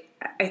I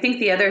think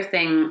the other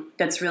thing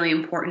that's really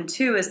important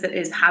too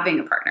is having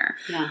a partner.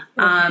 Yeah.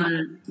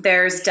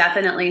 There's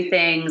definitely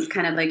things,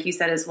 kind of like you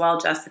said as well,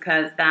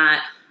 Jessica,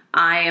 that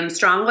I am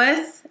strong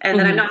with and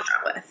that I'm not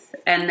strong with.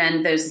 And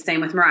then there's the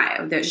same with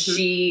Mariah. That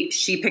she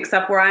picks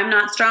up where I'm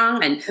not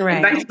strong, and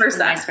vice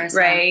versa.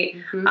 Right?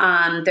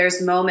 Mm-hmm.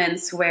 There's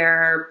moments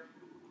where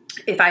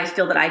if I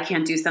feel that I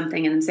can't do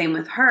something, and the same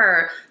with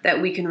her,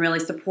 that we can really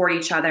support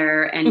each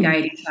other and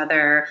guide each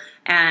other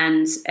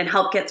and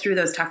help get through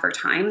those tougher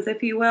times,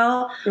 if you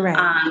will.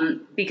 Right.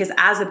 Because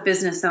as a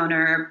business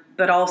owner,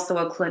 but also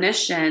a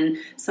clinician,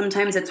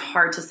 sometimes it's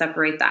hard to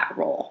separate that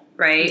role,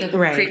 right?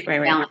 Right.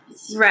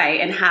 Right.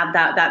 And have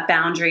that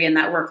boundary and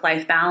that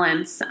work-life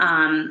balance.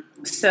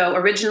 So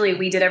originally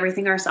we did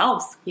everything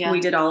ourselves. Yeah. We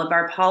did all of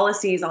our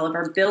policies, all of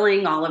our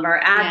billing, all of our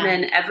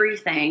admin,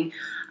 everything.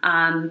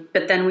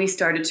 But then we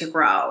started to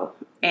grow,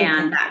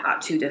 and that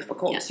got too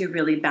difficult to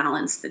really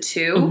balance the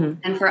two. Mm-hmm.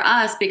 And for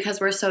us,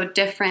 because we're so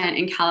different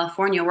in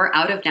California, we're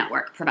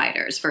out-of-network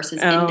providers versus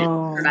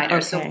in-network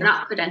providers. So we're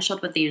not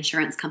credentialed with the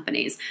insurance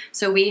companies.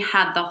 So we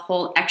had the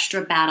whole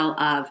extra battle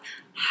of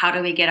how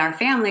do we get our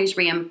families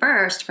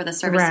reimbursed for the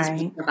services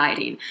we're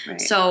providing? Right.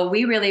 So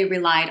we really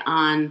relied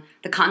on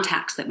the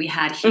contacts that we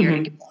had here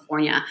in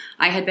California.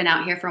 I had been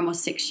out here for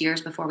almost 6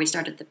 years before we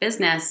started the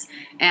business,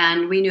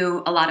 and we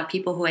knew a lot of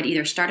people who had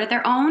either started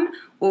their own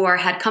or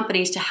had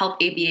companies to help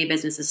ABA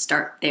businesses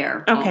start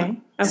their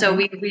own. So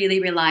we really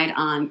relied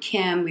on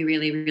Kim. We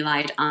really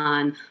relied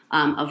on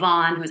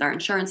Yvonne, who's our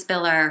insurance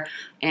biller,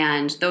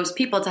 and those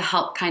people to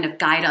help kind of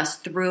guide us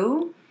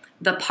through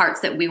the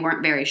parts that we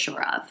weren't very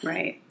sure of.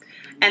 Right.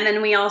 And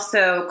then we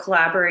also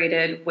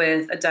collaborated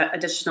with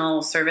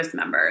additional service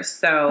members.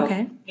 So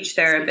speech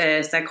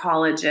therapists,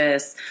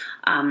 psychologists,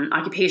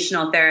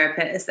 occupational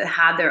therapists that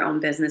had their own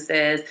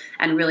businesses,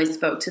 and really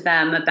spoke to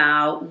them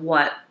about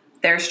what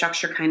their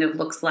structure kind of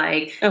looks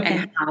like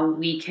and how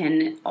we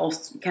can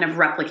also kind of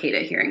replicate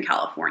it here in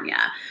California.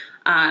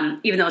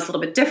 Even though it's a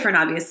little bit different,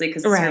 obviously,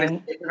 because the services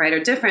they provide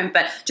are different,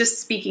 but just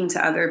speaking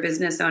to other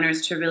business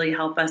owners to really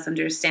help us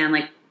understand,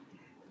 like,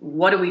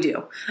 what do we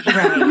do?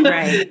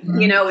 Right.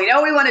 We know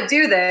we want to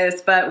do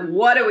this, but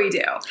what do we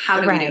do?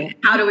 How do we do it?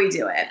 How do we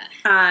do it?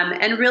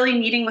 And really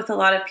meeting with a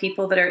lot of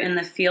people that are in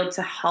the field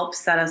to help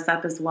set us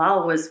up as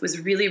well was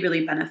really,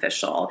 really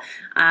beneficial.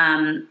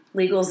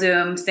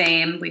 LegalZoom,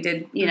 same. We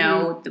did,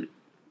 the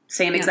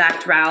same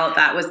exact route.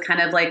 That was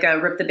kind of like a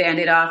rip the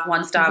Band-Aid off,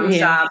 one-stop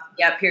shop.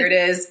 Yep, here it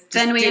is.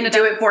 Then we ended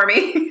do it for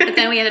me. But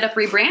then we ended up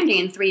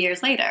rebranding 3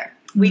 years later.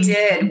 We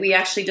did. We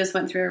actually just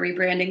went through a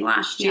rebranding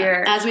last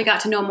year. As we got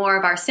to know more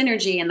of our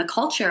synergy and the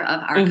culture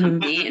of our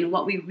company and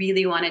what we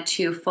really wanted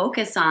to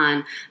focus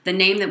on, the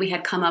name that we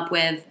had come up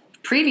with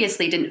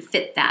previously didn't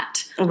fit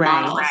that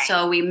model. Right.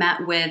 So we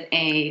met with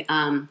a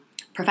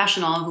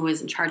professional who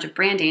was in charge of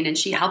branding, and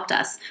she helped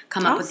us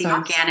come up with the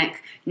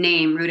organic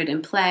name, Rooted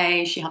in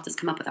Play. She helped us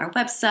come up with our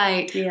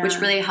website, which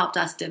really helped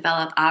us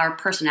develop our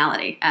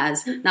personality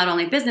as not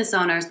only business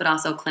owners, but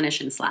also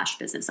clinicians /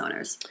 business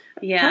owners.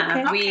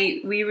 Yeah,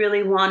 we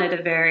really wanted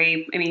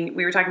we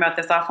were talking about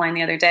this offline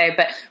the other day,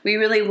 but we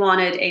really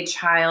wanted a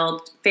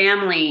child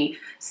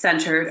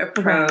family-centered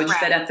approach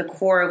that at the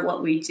core of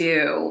what we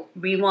do,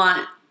 we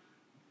want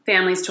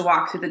families to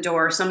walk through the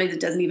door, somebody that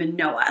doesn't even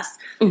know us,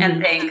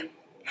 and think,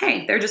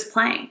 hey, they're just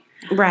playing.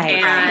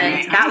 Right.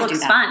 And that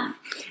looks fun.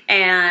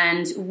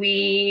 And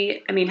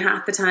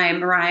half the time,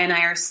 Mariah and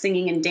I are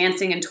singing and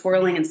dancing and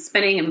twirling and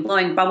spinning and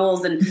blowing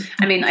bubbles. And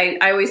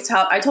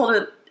I told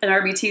an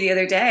RBT the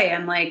other day,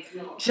 I'm like,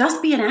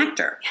 just be an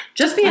actor.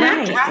 Just be an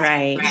actor.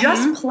 Right.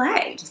 Just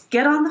play. Just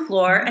get on the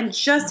floor and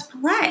just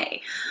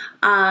play.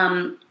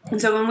 And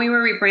so when we were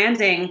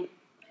rebranding,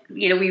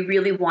 we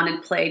really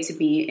wanted play to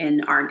be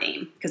in our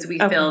name, because we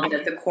feel that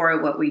at the core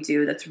of what we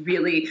do, that's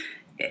really...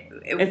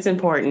 it's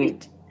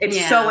important.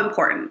 It's so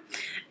important.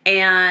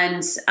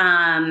 And,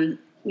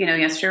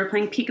 yesterday we were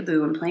playing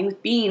peekaboo and playing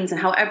with beans, and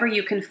however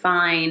you can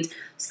find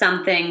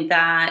something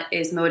that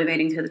is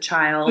motivating to the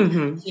child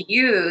to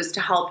use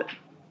to help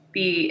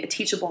be a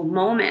teachable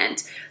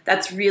moment.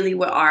 That's really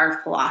what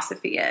our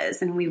philosophy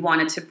is. And we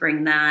wanted to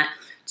bring that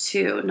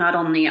to not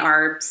only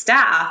our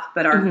staff,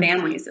 but our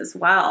families as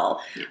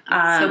well.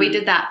 So we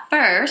did that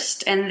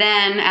first, and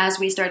then as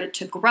we started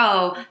to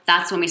grow,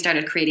 that's when we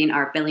started creating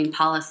our billing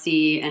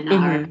policy and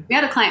we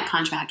had a client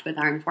contract with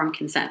our informed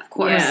consent, of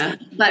course,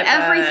 but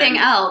everything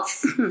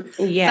else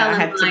fell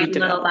in line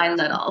little by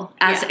little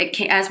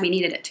as we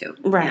needed it to.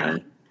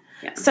 Right.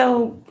 Yeah.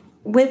 So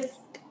with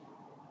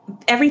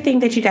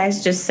everything that you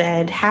guys just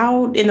said,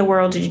 how in the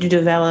world did you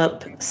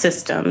develop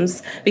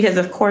systems? Because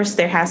of course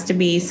there has to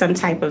be some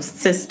type of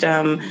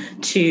system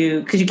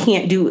because you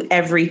can't do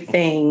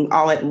everything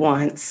all at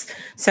once.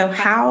 So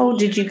how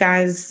did you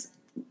guys,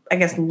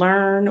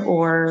 learn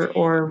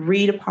or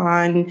read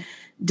upon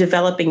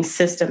developing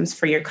systems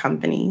for your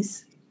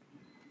companies?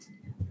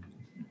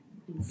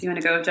 Do you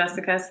want to go,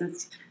 Jessica,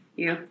 since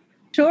you...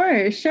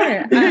 Sure.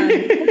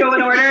 Go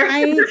in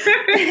order.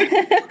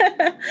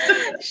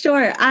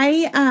 Sure.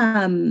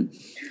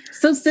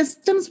 So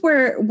systems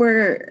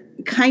were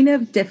kind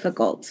of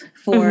difficult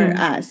for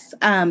us.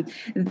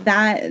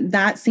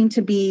 That seemed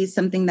to be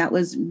something that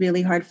was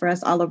really hard for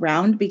us all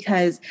around,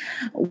 because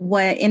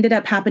what ended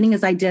up happening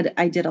is I did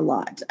a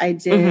lot. I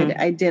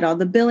did all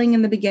the billing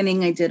in the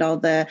beginning. I did all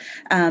the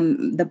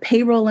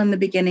payroll in the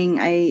beginning.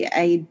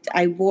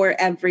 I wore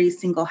every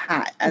single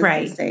hat, as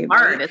they say.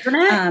 Hard, isn't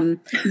it?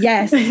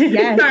 Yes.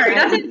 Sorry,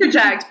 not to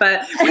interject,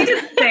 but we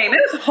did the same. It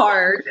was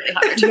hard. Really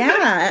hard.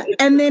 Yeah.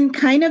 And then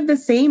kind of the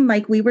same,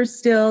 like we were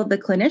still the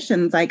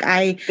clinicians. Like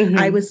I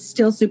was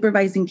still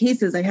supervising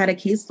cases. I had a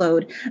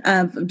caseload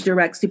of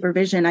direct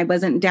supervision. I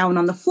wasn't down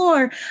on the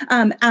floor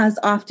as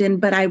often,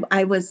 but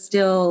I was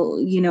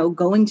still,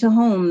 going to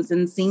homes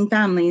and seeing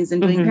families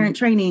and doing parent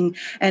training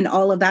and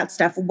all of that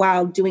stuff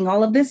while doing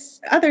all of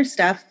this other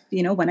stuff,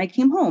 when I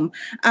came home.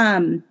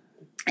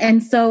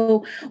 And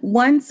so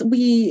once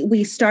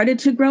we started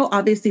to grow,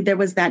 obviously there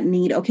was that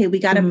need. Okay, we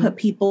got to put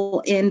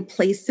people in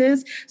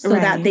places so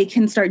that they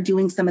can start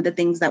doing some of the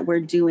things that we're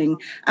doing.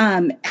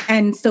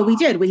 And so we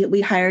did.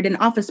 We hired an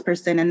office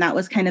person, and that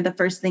was kind of the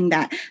first thing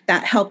that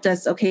helped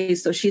us. Okay,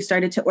 so she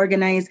started to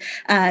organize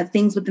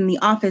things within the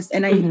office,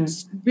 and I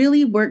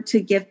really worked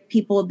to give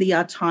people the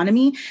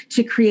autonomy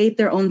to create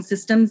their own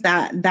systems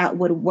that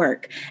would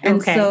work.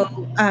 And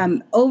so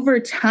over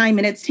time,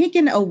 and it's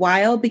taken a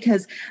while,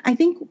 because I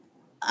think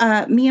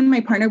me and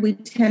my partner, we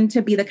tend to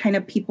be the kind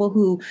of people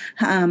who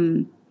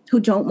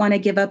don't want to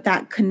give up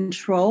that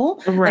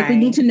control. Like we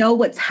need to know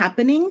what's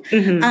happening.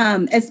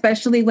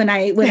 Especially when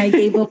I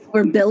gave up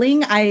for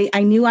billing,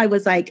 I knew I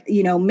was like,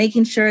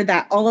 making sure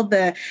that all of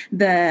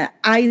the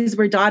I's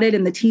were dotted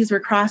and the T's were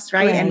crossed,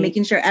 right? And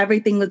making sure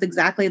everything was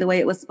exactly the way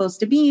it was supposed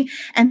to be.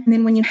 And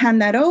then when you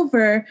hand that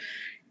over,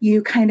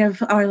 you kind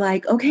of are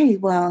like, okay,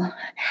 well,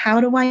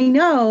 how do I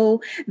know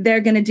they're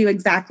going to do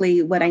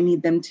exactly what I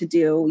need them to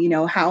do?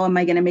 How am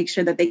I going to make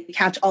sure that they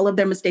catch all of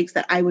their mistakes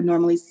that I would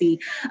normally see,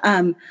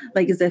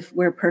 like as if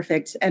we're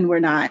perfect and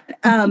we're not,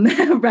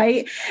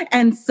 right?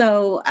 And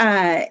so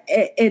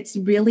it's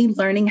really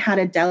learning how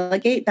to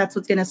delegate. That's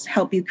what's going to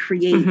help you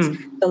create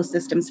those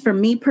systems. For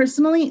me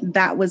personally,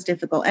 that was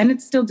difficult, and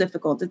it's still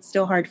difficult. It's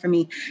still hard for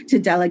me to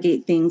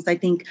delegate things. I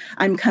think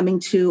I'm coming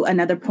to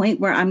another point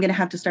where I'm going to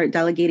have to start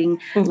delegating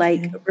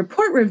like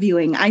report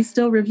reviewing. I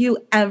still review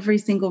every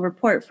single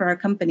report for our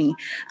company.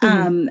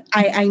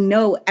 I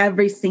know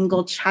every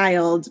single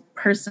child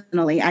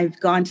personally. I've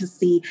gone to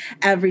see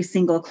every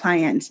single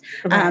client.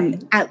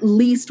 At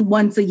least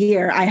once a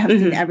year, I have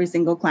seen every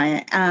single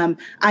client.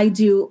 I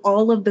do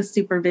all of the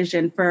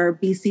supervision for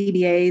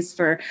BCBAs,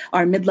 for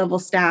our mid-level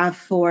staff,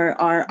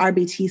 for our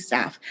RBT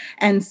staff.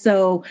 And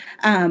so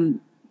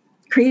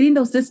creating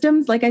those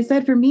systems, like I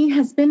said, for me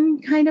has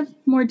been kind of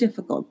more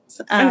difficult.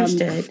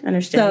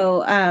 Understood.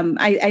 So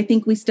I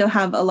think we still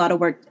have a lot of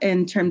work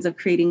in terms of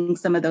creating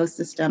some of those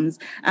systems,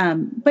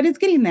 but it's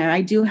getting there.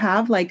 I do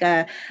have like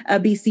a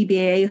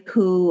BCBA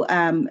who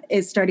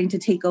is starting to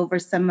take over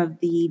some of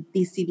the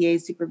BCBA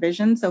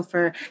supervision. So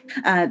for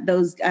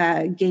those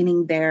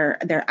gaining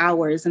their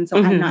hours. And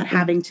so I'm not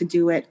having to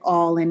do it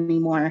all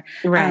anymore.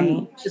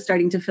 Right. Just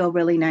starting to feel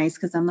really nice,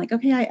 because I'm like,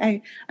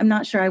 okay, I'm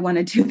not sure I want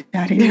to do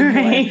that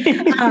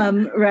anymore.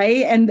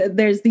 Right. And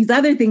there's these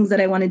other things that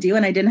I want to do,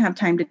 and I didn't have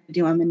time to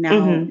do them.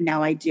 And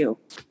now I do.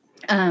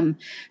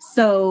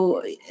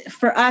 So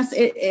for us,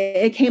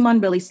 it came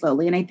on really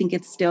slowly, and I think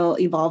it's still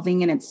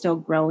evolving and it's still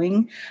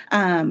growing.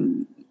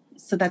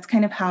 So that's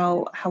kind of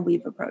how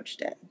we've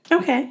approached it.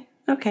 Okay.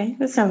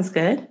 That sounds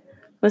good.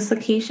 Miss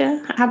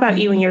Lakeisha, how about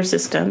you and your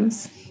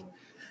systems?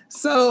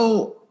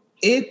 So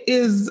it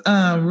is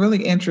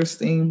really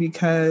interesting,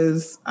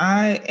 because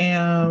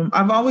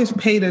I've always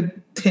paid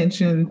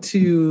attention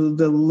to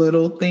the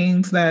little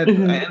things that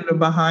are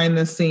behind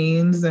the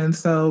scenes. And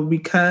so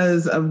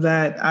because of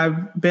that,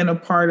 I've been a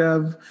part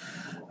of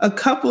a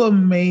couple of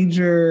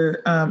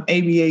major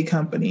ABA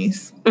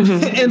companies.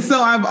 And so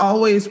I've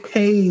always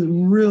paid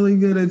really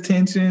good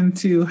attention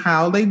to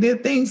how they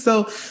did things.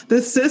 So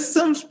the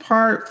systems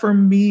part for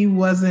me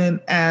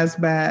wasn't as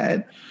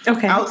bad.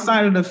 Okay.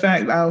 Outside of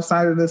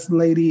this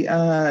lady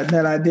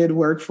that I did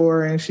work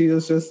for, and she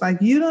was just like,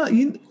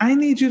 I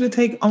need you to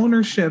take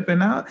ownership.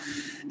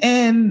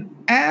 And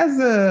as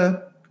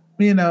a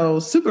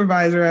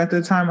supervisor at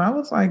the time, I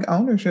was like,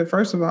 ownership.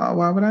 First of all,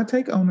 why would I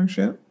take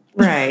ownership?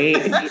 Right.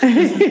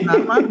 This is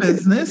not my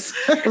business.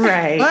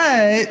 Right.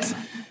 But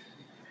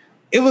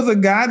it was a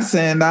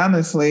godsend,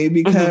 honestly,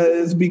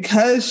 because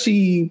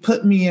she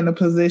put me in a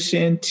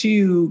position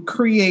to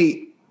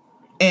create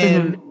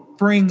and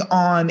bring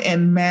on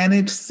and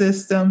manage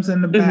systems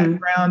in the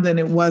background, and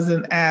it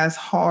wasn't as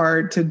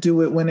hard to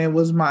do it when it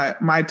was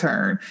my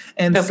turn.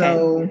 And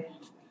so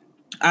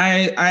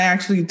I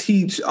actually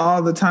teach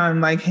all the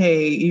time, like,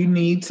 hey, you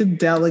need to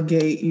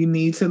delegate, you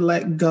need to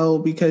let go,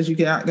 because you're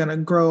not going to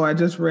grow. I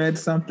just read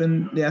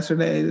something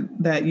yesterday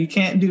that you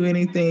can't do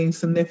anything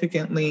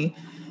significantly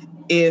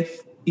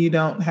if you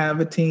don't have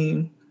a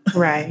team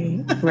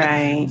Right.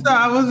 So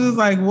I was just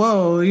like,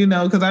 whoa,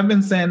 because I've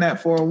been saying that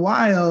for a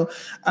while.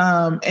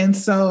 And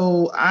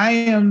so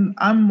I'm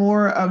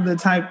more of the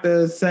type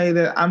to say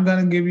that I'm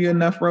going to give you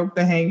enough rope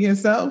to hang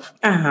yourself.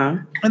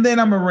 And then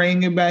I'm going to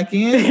rein it back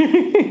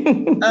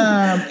in.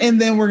 And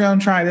then we're going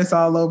to try this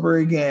all over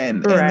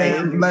again. And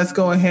then let's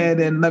go ahead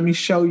and let me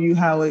show you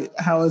how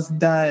it's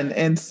done.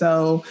 And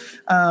so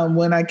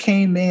when I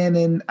came in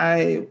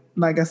and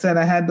like I said,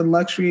 I had the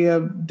luxury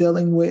of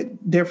dealing with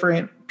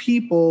different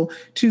people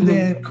to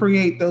then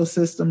create those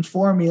systems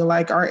for me,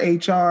 like our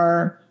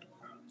HR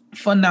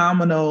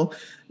phenomenal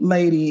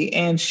lady,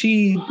 and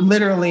she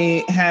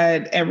literally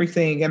had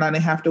everything and I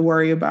didn't have to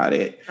worry about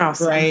it.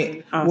 Awesome.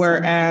 Right. Awesome.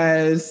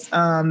 Whereas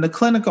the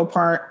clinical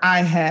part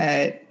I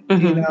had,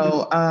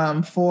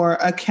 for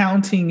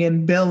accounting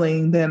and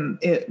billing, then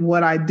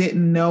what I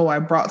didn't know, I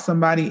brought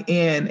somebody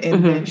in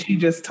and then she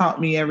just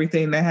taught me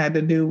everything that had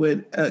to do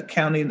with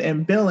accounting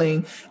and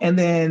billing. And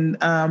then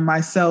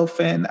myself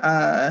and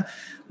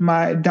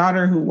my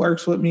daughter who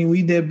works with me,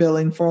 we did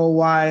billing for a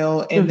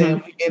while and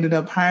then we ended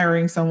up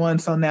hiring someone.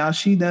 So now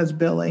she does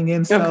billing.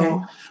 And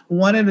so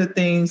one of the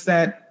things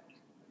that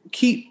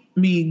keep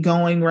me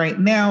going right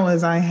now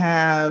is I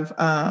have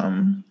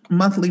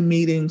monthly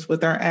meetings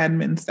with our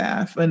admin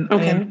staff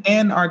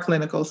and our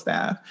clinical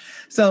staff.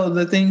 So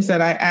the things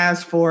that I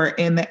ask for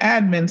in the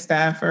admin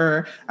staff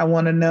are, I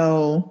want to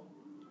know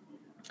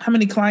how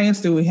many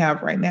clients do we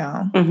have right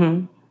now?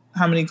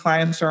 How many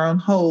clients are on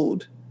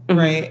hold?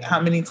 Right? How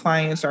many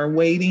clients are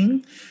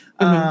waiting?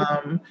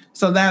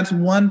 So that's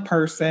one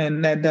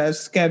person that does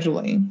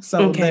scheduling.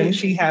 So then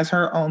she has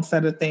her own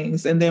set of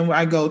things. And then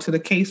I go to the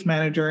case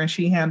manager and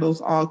she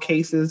handles all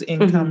cases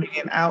incoming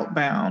and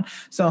outbound.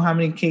 So how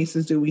many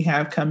cases do we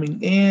have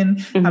coming in?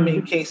 How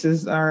many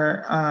cases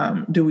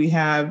do we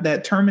have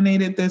that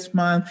terminated this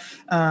month?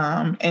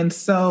 And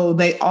so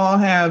they all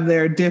have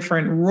their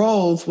different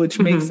roles, which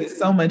makes it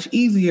so much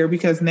easier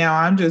because now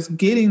I'm just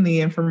getting the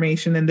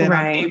information and then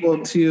I'm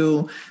able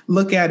to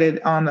look at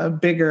it on a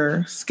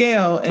bigger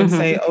scale and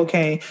say,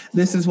 okay,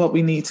 this is what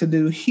we need to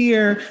do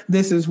here.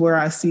 This is where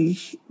I see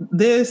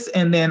this.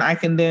 And then I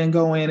can then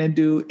go in and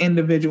do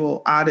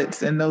individual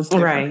audits in those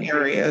different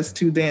areas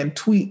to then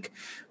tweak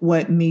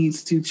what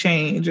needs to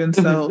change. And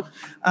so,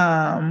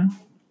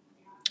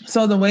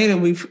 so the way that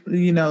we've,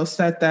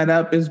 set that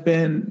up has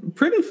been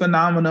pretty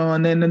phenomenal.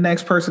 And then the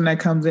next person that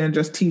comes in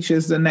just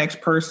teaches the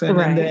next person.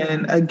 And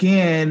then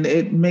again,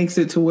 it makes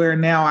it to where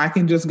now I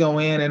can just go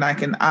in and I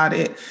can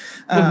audit.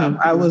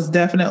 I was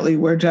definitely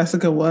where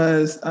Jessica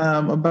was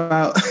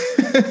about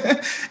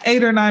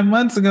 8 or 9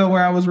 months ago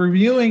where I was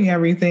reviewing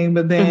everything.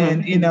 But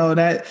then,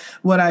 that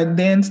what I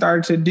then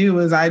started to do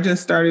is I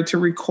just started to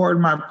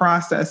record my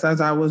process as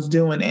I was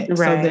doing it.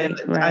 So then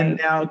I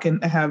now can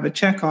have a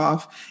check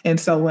off. And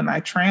so when I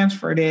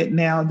transferred it,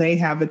 now they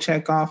have a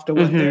check off to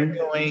what they're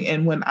doing.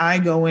 And when I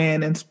go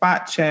in and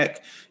spot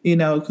check,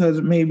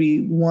 because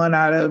maybe one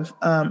out of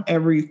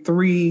every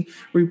 3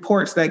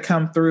 reports that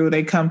come through,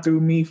 they come through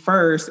me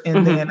first.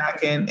 And then I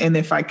can, and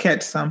if I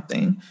catch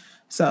something.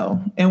 So,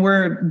 and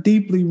we're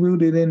deeply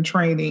rooted in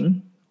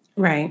training.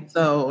 Right.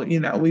 So,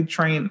 we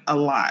train a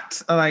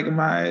lot. Like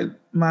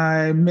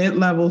my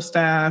mid-level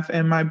staff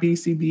and my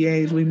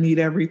BCBAs, we meet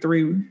every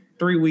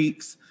three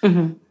weeks.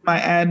 My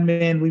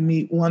admin, we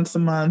meet once a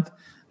month.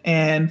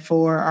 And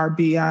for our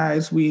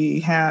BIs, we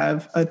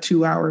have a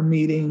 2-hour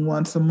meeting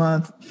once a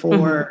month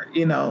for,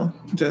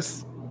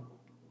 just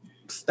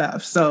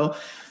stuff. So,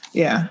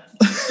 yeah.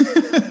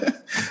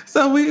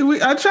 So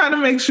I try to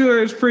make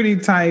sure it's pretty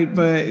tight,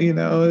 but,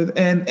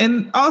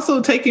 and also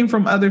taking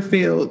from other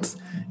fields,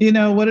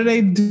 what do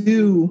they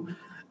do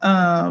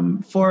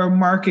for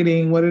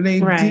marketing? What do they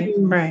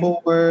do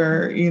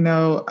for,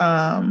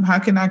 how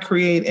can I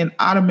create and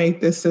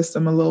automate this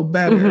system a little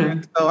better?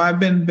 And so I've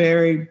been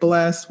very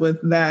blessed with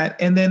that.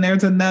 And then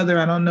there's another,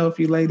 I don't know if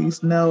you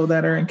ladies know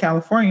that are in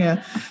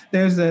California,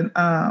 there's an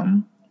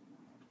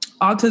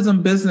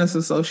Autism Business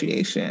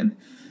Association.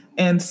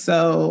 And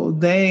so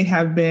they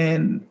have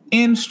been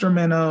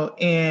instrumental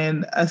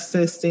in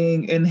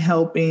assisting and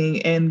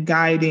helping and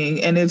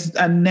guiding. And it's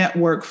a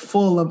network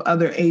full of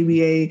other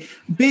big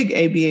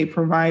ABA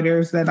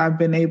providers that I've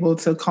been able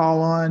to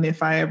call on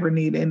if I ever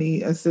need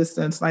any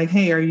assistance. Like,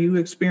 hey, are you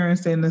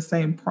experiencing the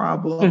same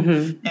problem?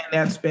 And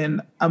that's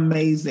been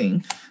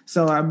amazing.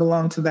 So I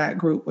belong to that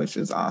group, which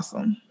is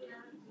awesome.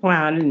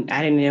 Wow, I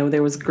didn't know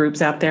there was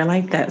groups out there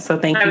like that. So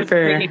thank you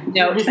for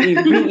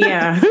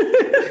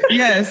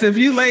Yes, if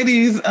you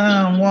ladies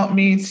want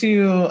me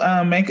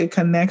to make a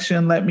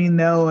connection, let me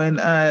know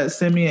and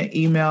send me an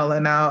email,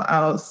 and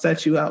I'll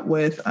set you up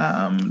with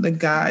the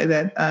guy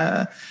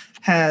that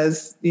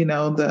has,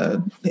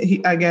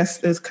 I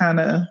guess it's kind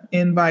of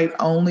invite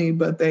only,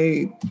 but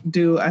they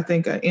do, I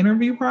think, an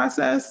interview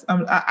process.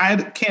 I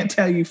can't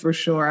tell you for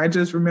sure. I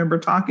just remember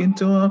talking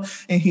to him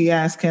and he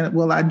asked,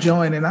 will I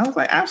join? And I was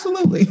like,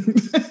 absolutely.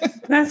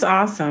 That's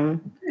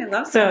awesome. I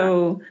love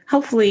So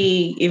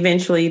hopefully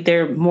eventually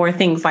there are more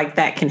things like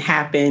that can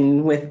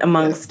happen with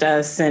amongst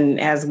us. And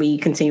as we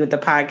continue with the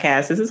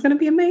podcast, this is going to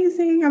be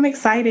amazing. I'm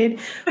excited.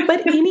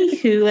 But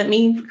anywho, let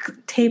me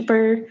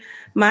taper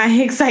my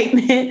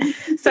excitement.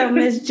 So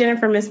Ms.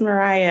 Jennifer, Ms.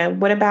 Mariah,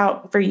 what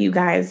about for you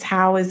guys?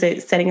 How is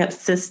it setting up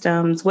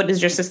systems? What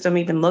does your system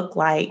even look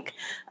like?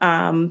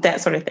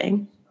 That sort of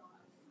thing.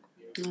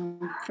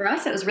 For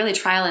us, it was really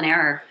trial and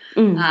error.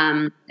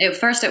 At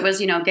first, it was,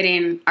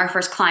 getting our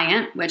first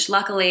client, which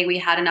luckily we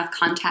had enough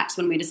contacts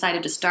when we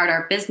decided to start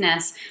our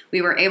business.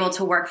 We were able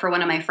to work for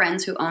one of my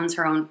friends who owns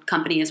her own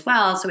company as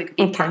well. So we could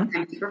be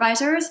part-time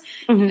supervisors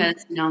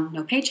because,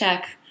 no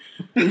paycheck.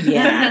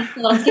 Yeah. It's a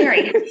little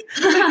scary.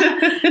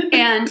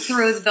 And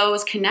through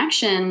those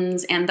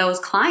connections and those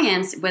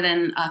clients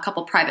within a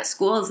couple private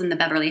schools in the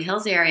Beverly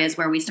Hills areas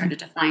where we started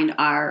to find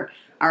our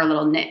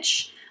little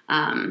niche.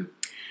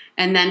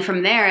 And then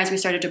from there, as we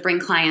started to bring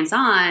clients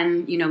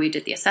on, we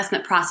did the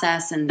assessment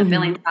process and the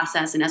billing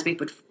process. And as we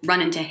would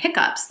run into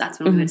hiccups, that's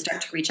when we would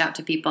start to reach out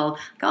to people.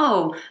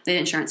 The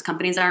insurance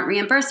companies aren't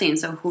reimbursing.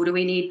 So who do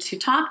we need to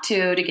talk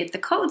to get the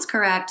codes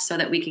correct so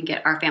that we can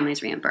get our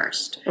families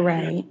reimbursed?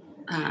 Right.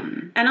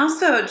 And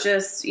also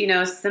just,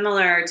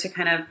 similar to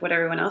kind of what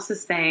everyone else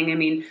is saying, I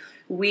mean,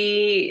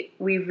 we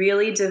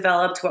really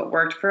developed what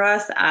worked for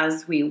us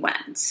as we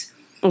went.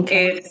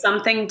 Okay. If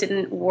something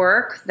didn't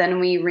work,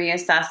 then we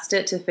reassessed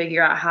it to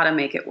figure out how to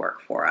make it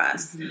work for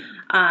us.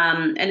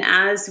 And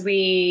as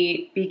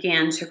we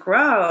began to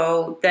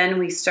grow, then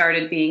we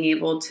started being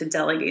able to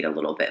delegate a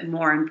little bit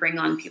more and bring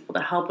on people to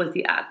help with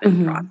the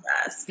admin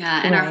process.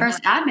 Yeah, and our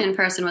first admin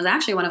person was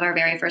actually one of our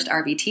very first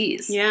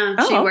RBTs. Yeah.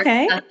 She worked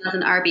as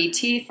an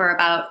RBT for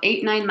about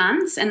 8-9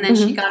 months, and then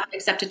she got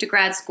accepted to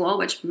grad school,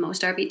 which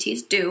most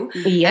RBTs do.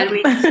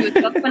 Yep. And she was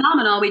so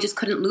phenomenal, we just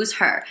couldn't lose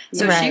her.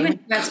 So she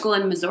went to grad school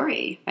in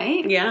Missouri,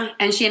 right? Yeah.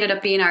 And she ended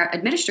up being our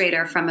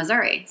administrator from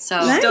Missouri. So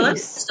still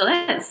is.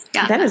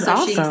 Yeah. That is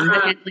awesome. She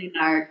started handling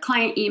our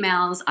client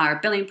emails, our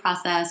billing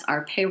process,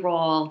 our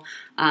payroll,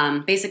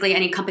 basically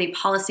any company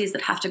policies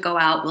that have to go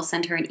out. We'll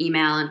send her an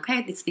email and,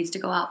 okay, this needs to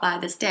go out by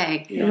this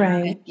day.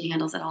 Right. And she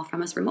handles it all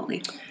from us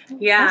remotely.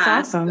 Yeah.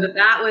 That's awesome. So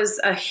that was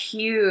a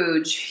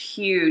huge,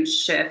 huge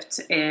shift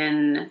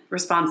in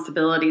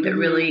responsibility that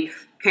really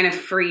kind of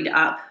freed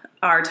up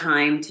our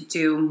time to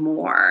do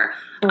more,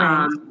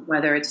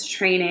 whether it's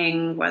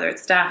training, whether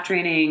it's staff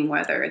training,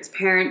 whether it's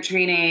parent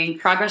training,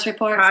 progress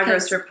reports. Out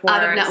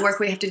of network,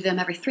 we have to do them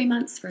every 3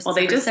 months versus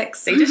they just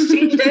 6. They just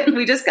changed it.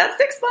 We just got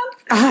 6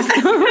 months.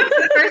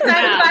 First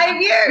time in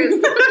 5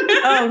 years.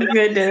 Oh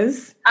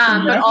goodness.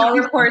 But all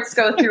reports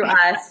go through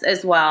us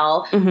as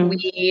well.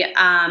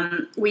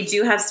 We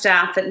do have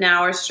staff that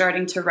now are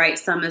starting to write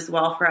some as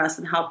well for us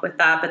and help with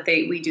that. But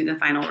we do the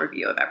final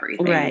review of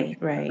everything.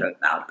 Right.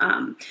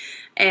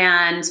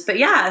 But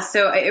yeah,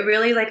 so it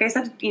really, like I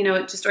said,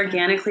 it just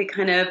organically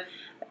kind of,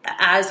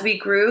 as we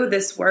grew,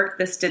 this worked,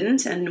 this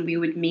didn't, and we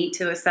would meet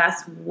to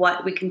assess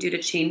what we can do to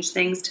change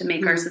things to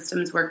make our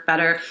systems work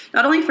better,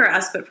 not only for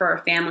us, but for our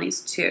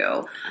families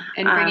too.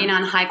 And bringing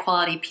on high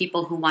quality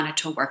people who wanted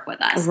to work with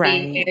us.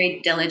 Being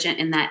very diligent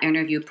in that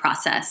interview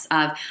process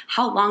of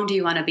how long do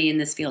you want to be in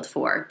this field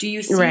for? Do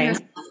you see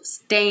yourself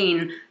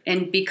staying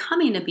and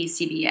becoming a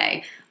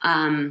BCBA?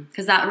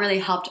 Because that really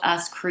helped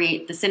us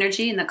create the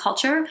synergy and the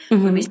culture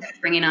when we started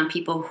bringing on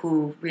people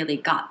who really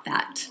got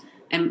that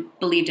and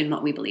believed in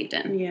what we believed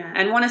in. Yeah,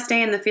 and want to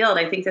stay in the field.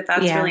 I think that's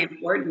really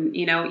important.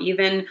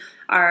 Even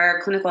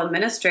our clinical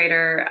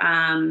administrator,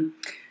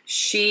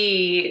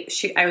 she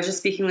I was just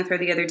speaking with her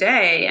the other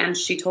day, and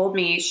she told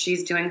me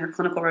she's doing her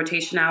clinical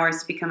rotation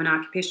hours to become an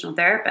occupational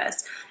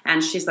therapist.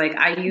 And she's like,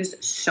 I use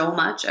so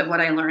much of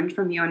what I learned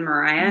from you and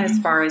Mariah as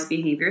far as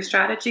behavior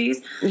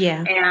strategies.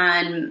 Yeah.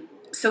 And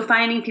so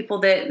finding people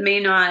that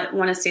may not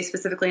want to stay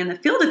specifically in the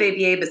field of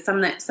ABA, but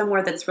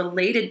somewhere that's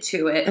related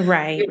to it,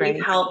 really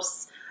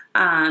helps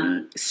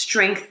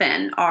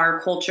strengthen our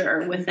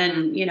culture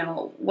within,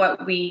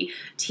 what we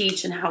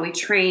teach and how we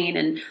train.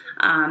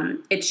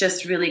 And it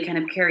just really kind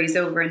of carries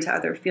over into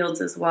other fields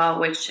as well,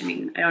 which, I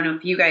don't know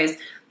if you guys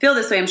feel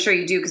this way. I'm sure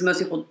you do, because most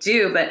people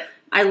do, but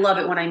I love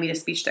it when I meet a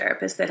speech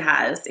therapist that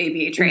has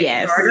ABA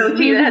training or an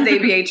OT that has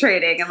ABA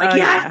training. I'm like,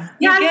 yes,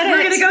 we're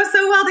going to go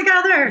so well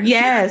together.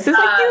 Yes. It's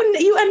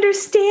like, you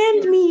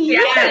understand me.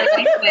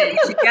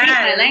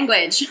 Yes.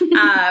 Language.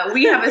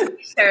 We have a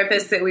speech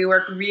therapist that we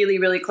work really,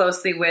 really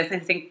closely with. I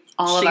think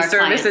she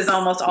services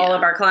almost all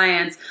of our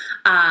clients.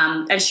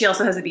 And she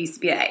also has a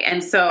BCBA.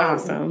 And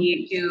so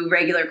we do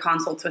regular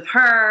consults with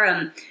her.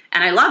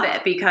 And I love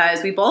it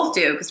because we both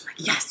do. Because we're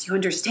like, yes, you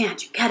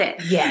understand. You get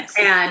it. Yes.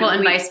 And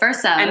vice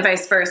versa. And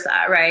vice versa,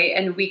 right?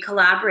 And we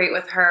collaborate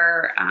with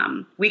her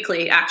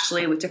weekly,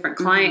 actually, with different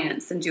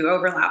clients and do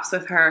overlaps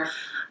with her.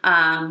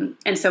 And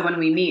so when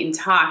we meet and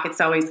talk, it's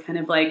always kind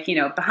of like,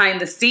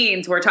 behind the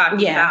scenes, we're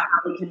talking about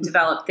how we can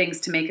develop things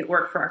to make it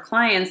work for our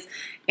clients.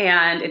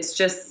 And it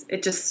just,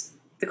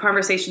 the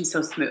conversation's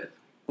so smooth.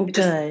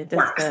 Good.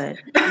 That's good.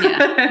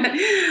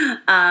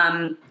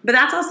 But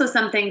that's also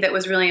something that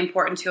was really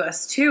important to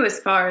us too, as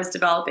far as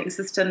developing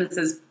systems,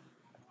 is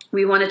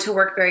we wanted to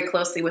work very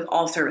closely with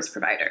all service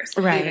providers.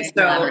 Right.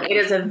 So it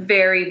is a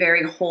very,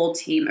 very whole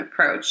team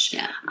approach.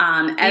 Yeah.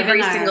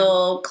 Every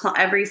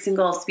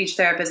single speech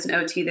therapist and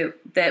OT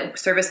that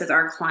services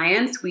our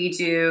clients, we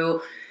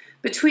do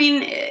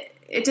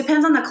it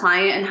depends on the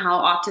client and how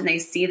often they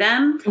see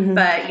them. Mm-hmm.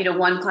 But,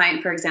 one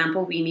client, for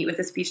example, we meet with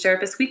a speech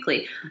therapist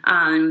weekly.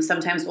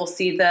 Sometimes we'll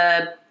see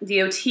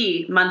the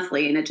OT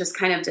monthly, and it just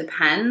kind of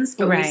depends.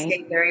 But we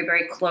stay very,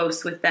 very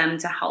close with them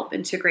to help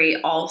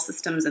integrate all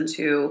systems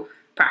into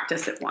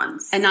practice at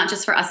once. And not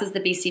just for us as the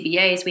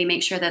BCBAs, we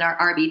make sure that our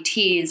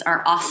RBTs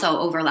are also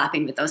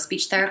overlapping with those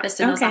speech therapists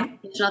and those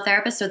occupational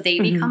therapists, so they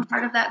become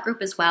part of that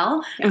group as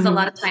well. Because a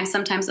lot of times,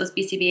 sometimes those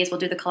BCBAs will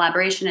do the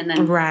collaboration and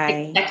then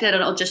expect that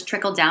it'll just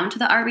trickle down to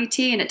the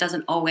RBT, and it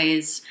doesn't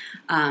always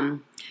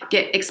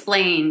get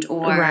explained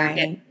or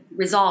get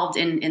resolved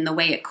in the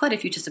way it could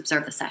if you just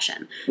observe the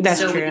session.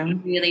 That's so true.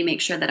 We really make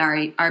sure that our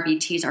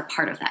RBTs are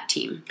part of that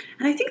team.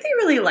 And I think they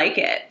really like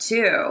it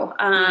too.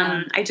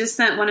 I just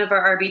sent one of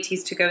our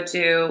RBTs to go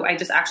do, I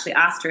just actually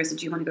asked her, I said,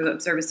 do you want to go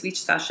observe a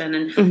speech session?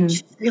 And she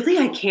said, really,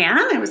 I can?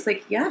 I was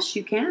like, yes,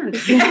 you can. And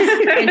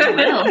you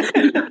will.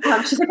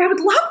 She's like, I would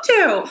love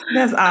to.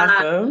 That's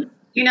awesome.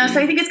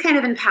 So I think it's kind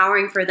of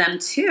empowering for them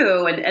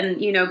too, and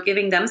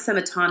giving them some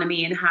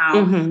autonomy in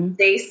how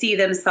they see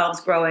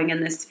themselves growing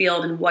in this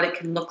field and what it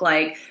can look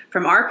like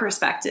from our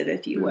perspective,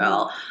 if you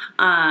will.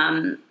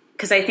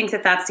 Because I think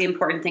that that's the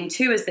important thing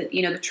too, is that,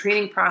 the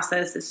training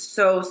process is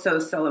so, so,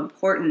 so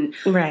important.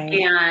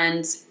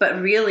 Right.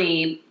 But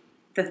really,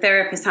 the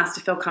therapist has to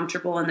feel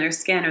comfortable in their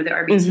skin, or the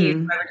RBT,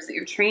 whoever it is that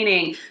you're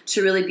training,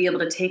 to really be able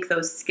to take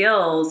those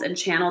skills and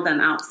channel them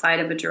outside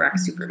of a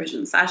direct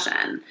supervision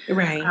session.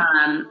 Right.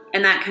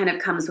 And that kind of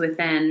comes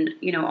within,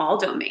 all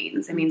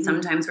domains. I mean,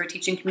 sometimes we're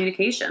teaching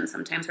communication,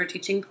 sometimes we're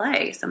teaching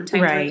play,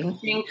 sometimes we're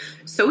teaching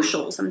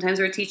social, sometimes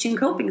we're teaching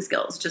coping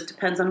skills. Just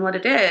depends on what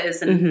it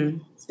is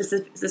and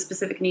the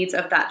specific needs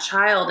of that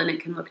child, and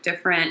it can look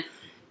different,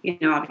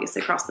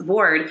 obviously across the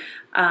board.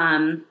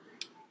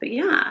 But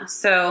yeah,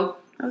 so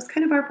that was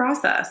kind of our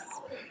process.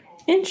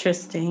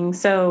 Interesting.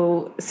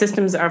 So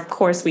systems are, of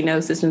course, we know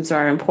systems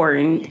are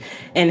important,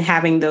 and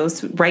having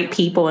those right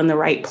people in the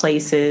right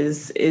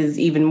places is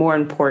even more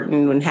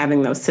important when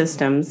having those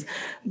systems.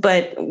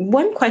 But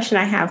one question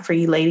I have for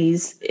you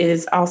ladies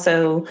is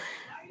also,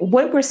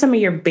 what were some of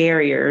your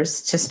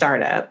barriers to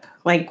start up?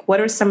 Like, what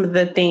are some of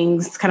the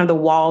things, kind of the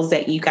walls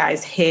that you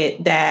guys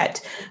hit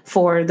that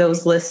for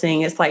those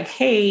listening, it's like,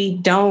 hey,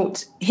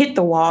 don't hit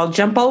the wall,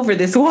 jump over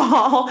this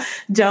wall.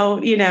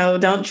 Don't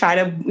try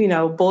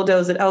to,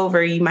 bulldoze it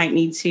over. You might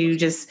need to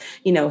just,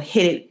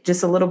 hit it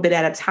just a little bit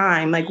at a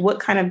time. Like, what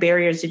kind of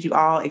barriers did you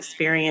all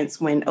experience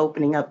when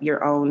opening up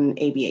your own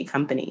ABA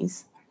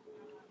companies?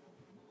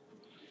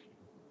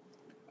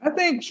 I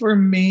think for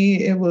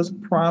me, it was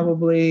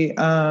probably,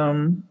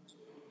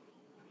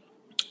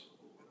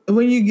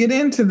 when you get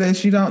into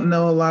this, you don't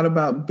know a lot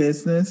about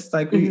business.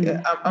 Like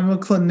I'm a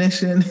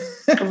clinician.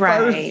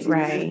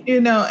 Right.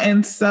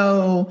 And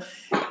so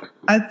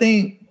I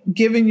think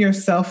giving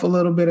yourself a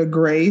little bit of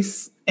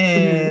grace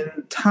and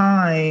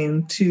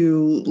time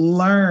to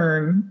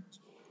learn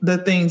the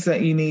things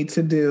that you need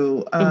to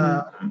do.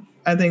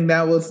 I think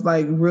that was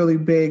like really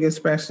big,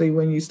 especially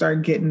when you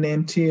start getting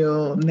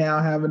into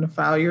now having to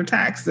file your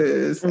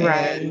taxes.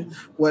 Right. And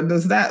what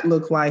does that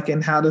look like?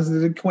 And how does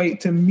it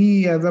equate to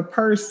me as a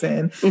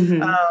person?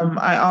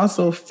 I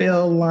also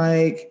feel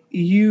like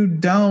you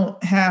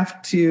don't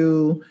have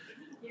to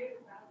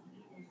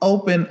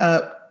open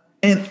up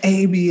an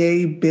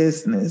ABA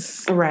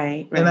business.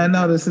 Right. And I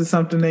know this is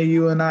something that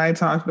you and I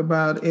talked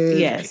about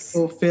is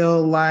people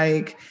feel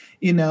like,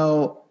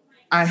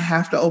 I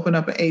have to open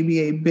up an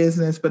ABA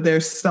business, but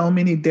there's so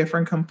many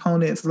different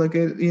components. Look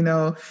at,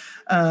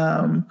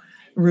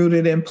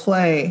 rooted in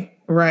play,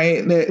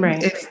 right?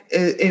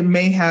 It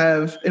may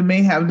have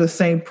the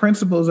same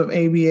principles of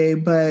ABA,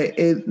 but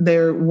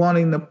they're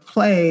wanting to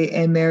play,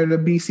 and they're the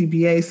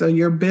BCBA. So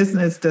your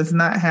business does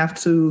not have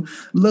to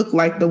look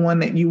like the one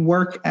that you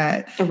work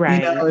at.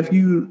 Right.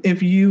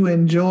 If you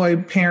enjoy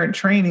parent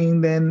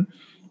training, then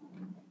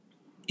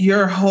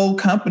your whole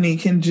company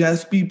can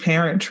just be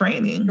parent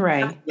training.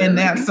 Right. And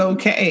that's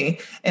okay.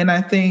 And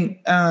I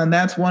think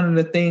that's one of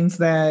the things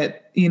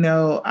that,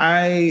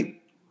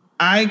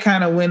 I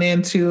kind of went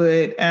into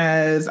it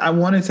as I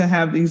wanted to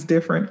have these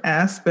different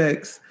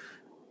aspects.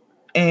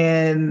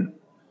 And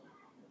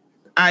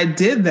I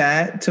did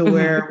that to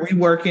where we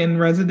work in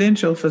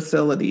residential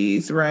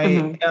facilities,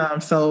 right?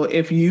 So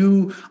if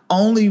you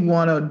only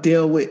want to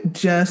deal with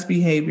just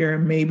behavior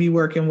and maybe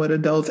working with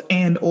adults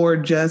and or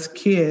just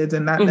kids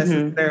and not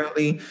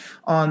necessarily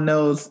on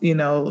those,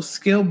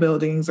 skill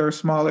buildings or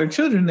smaller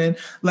children, then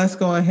let's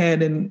go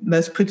ahead and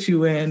let's put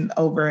you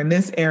over in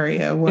this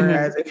area.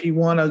 Whereas if you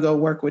want to go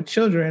work with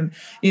children,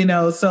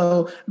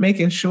 so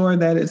making sure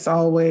that it's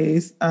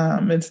always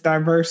it's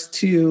diverse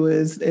too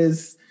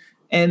is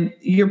and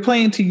you're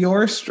playing to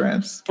your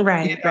strengths.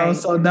 Right. Right.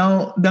 So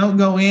don't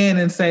go in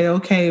and say,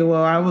 okay,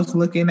 well, I was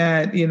looking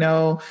at,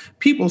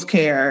 People's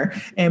Care,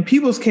 and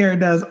People's Care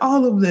does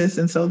all of this.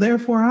 And so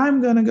therefore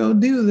I'm going to go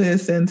do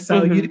this. And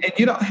so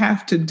you don't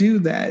have to do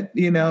that,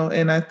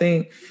 and I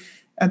think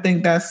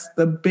that's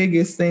the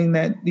biggest thing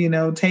that,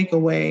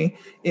 takeaway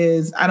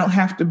is I don't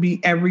have to be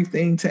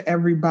everything to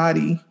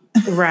everybody.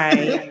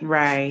 Right.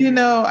 Right.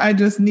 I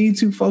just need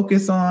to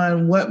focus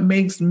on what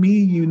makes me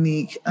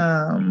unique.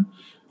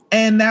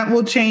 And that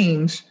will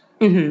change.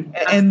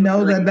 And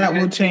know that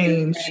will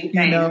change.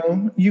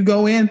 You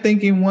go in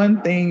thinking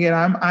one thing and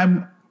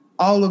I'm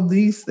all of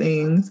these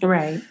things.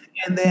 Right.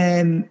 And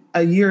then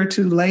a year or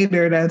two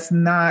later, that's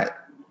not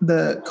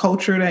the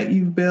culture that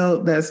you've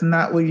built. That's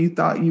not what you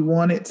thought you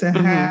wanted to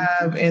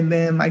have. And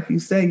then, like you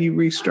said, you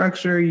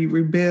restructure, you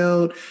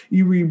rebuild,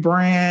 you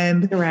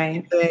rebrand.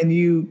 Right. And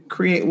you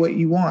create what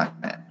you want.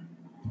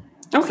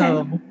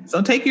 Okay.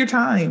 So take your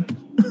time.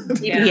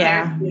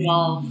 Yeah.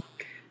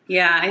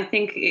 Yeah, I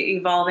think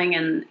evolving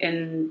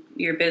in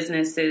your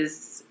business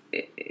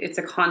it's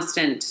a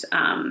constant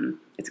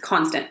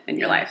in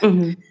your life.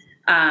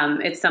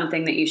 It's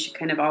something that you should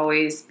kind of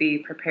always be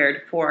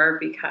prepared for,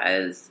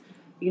 because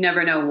you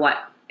never know what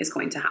is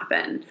going to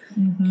happen.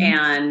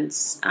 And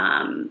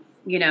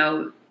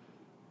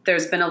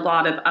there's been a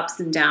lot of ups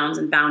and downs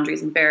and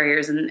boundaries and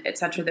barriers and et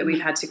cetera that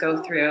we've had to go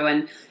through,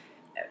 and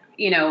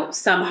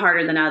some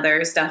harder than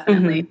others,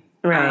 definitely.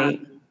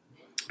 Right.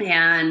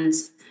 And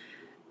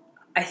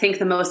I think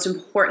the most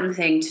important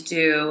thing to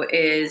do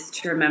is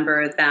to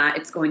remember that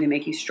it's going to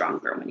make you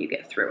stronger when you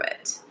get through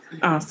it.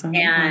 Awesome.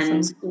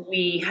 And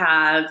we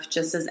have,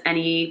 just as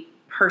any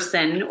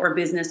person or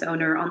business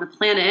owner on the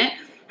planet,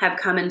 have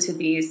come into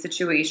these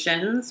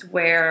situations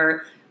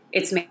where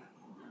it's made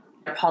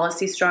our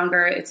policy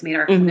stronger, it's made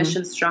our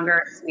clinicians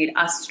stronger, it's made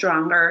us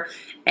stronger,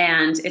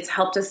 and it's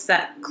helped us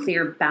set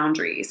clear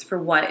boundaries for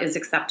what is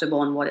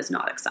acceptable and what is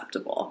not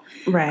acceptable.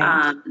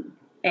 Right.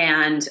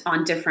 And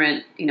on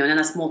different, and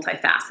that's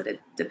multifaceted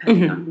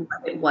depending on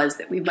what it was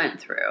that we went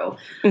through.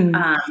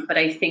 But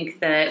I think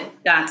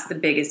that's the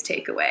biggest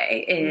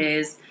takeaway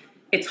is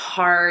it's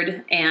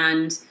hard.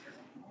 And,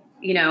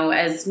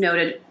 as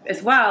noted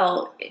as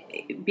well,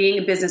 being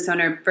a business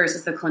owner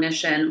versus the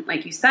clinician,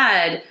 like you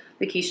said,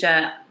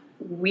 Lakeisha,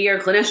 we are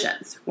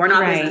clinicians. We're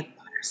not business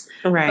owners.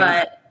 Right.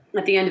 But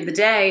at the end of the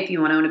day, if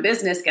you want to own a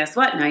business, guess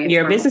what? Now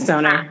you're a business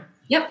owner.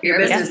 Yep. You're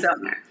a business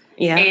owner.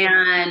 Yeah.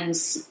 And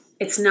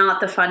it's not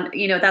the fun,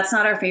 that's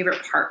not our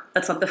favorite part.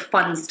 That's not the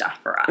fun stuff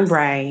for us.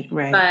 Right.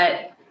 Right.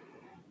 But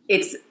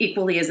it's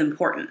equally as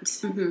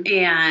important.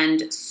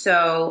 And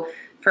so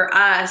for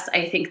us,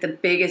 I think the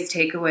biggest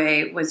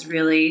takeaway was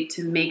really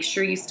to make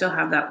sure you still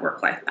have that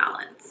work-life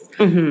balance.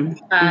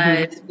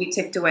 Because we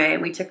ticked away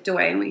and we ticked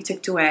away and we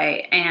ticked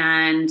away,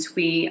 and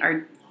we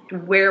are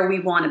where we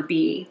want to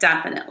be,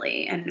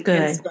 definitely, and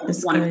still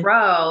want to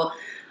grow.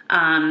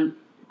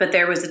 But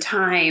there was a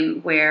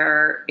time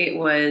where it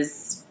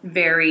was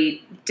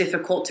very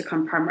difficult to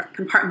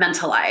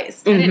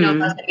compartmentalize. I didn't know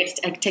if I was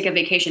going to take a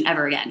vacation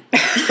ever again.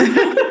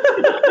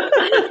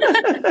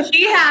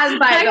 She has,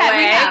 by the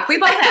way. We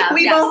both have.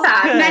 We both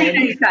have.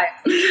 Many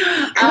times.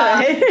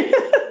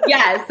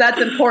 Yes,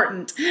 that's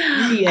important.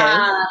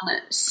 Yes.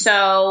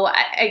 So,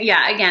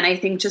 again, I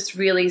think just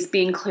really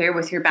being clear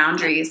with your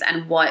boundaries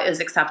and what is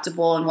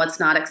acceptable and what's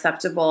not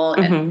acceptable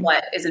and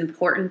what is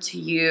important to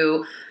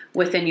you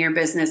within your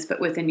business,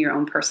 but within your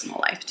own personal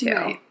life too.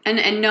 Right.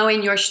 And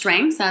knowing your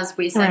strengths, as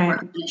we said, we're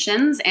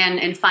clinicians,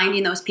 and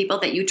finding those people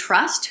that you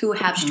trust who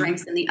have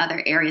strengths in the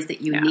other areas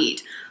that you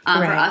need.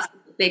 For us,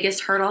 the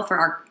biggest hurdle for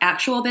our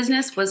actual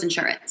business was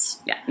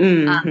insurance.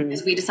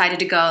 Because we decided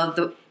to go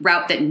the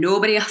route that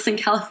nobody else in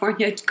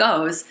California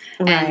goes,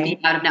 and be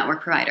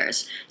out-of-network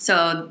providers.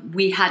 So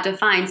we had to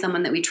find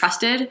someone that we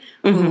trusted,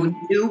 who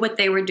knew what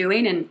they were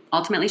doing, and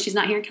ultimately she's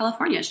not here in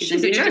California. She's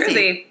in New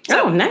Jersey.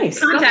 So nice.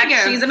 Contact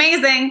her. She's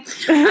amazing.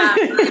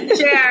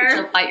 Share.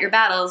 She'll fight your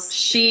battles.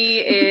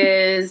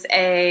 She's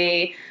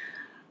a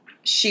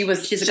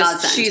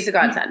godsend. She's a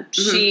godsend.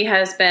 She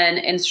has been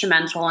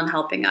instrumental in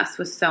helping us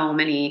with so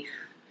many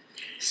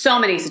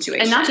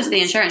situations. And not just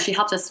the insurance. She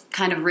helped us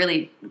kind of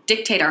really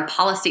dictate our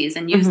policies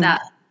and use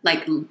that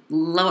like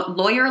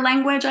lawyer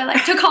language, I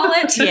like to call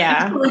it. It's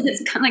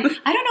kind of like,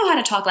 I don't know how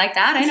to talk like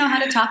that. I know how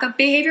to talk of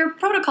behavior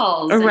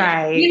protocols and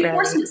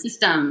reinforcement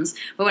systems.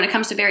 But when it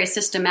comes to very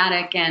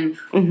systematic and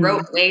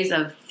rote ways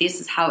of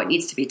this is how it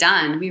needs to be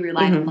done, we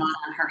relied a lot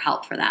on her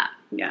help for that.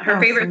 Yeah. Her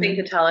favorite thing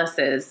to tell us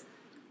is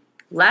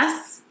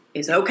less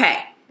is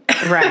okay.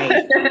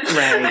 Right.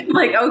 I'm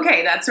like,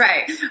 okay, that's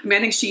right. I mean,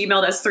 I think she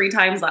emailed us 3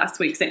 times last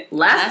week saying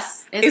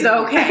less is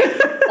okay.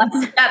 Less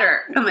is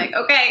better. I'm like,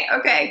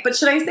 okay. But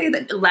should I say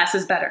that less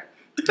is better?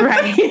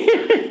 Right.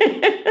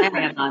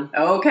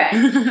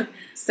 Okay.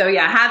 So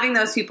having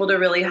those people to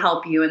really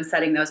help you in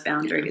setting those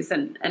boundaries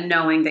and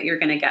knowing that you're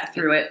going to get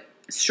through it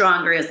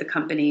stronger as a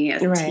company,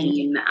 as a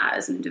team,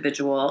 as an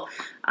individual,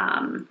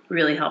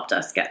 really helped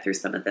us get through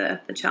some of the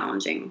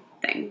challenging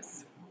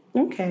things.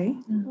 Okay.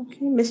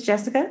 Miss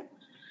Jessica?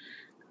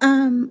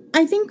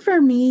 I think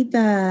for me,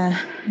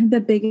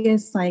 the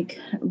biggest like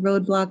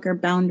roadblock or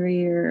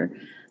boundary or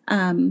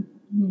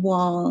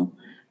wall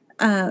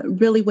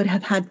really would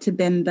have had to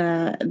been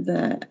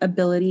the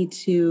ability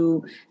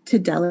to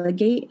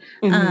delegate.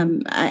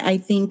 I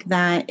think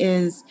that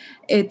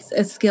it's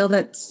a skill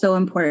that's so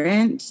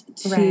important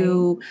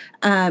to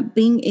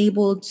being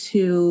able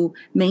to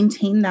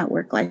maintain that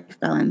work-life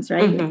balance,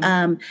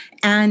 right?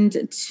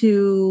 And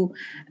to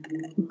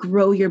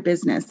grow your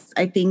business.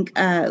 I think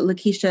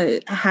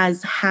Lakeisha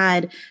has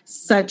had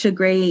such a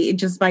great,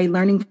 just by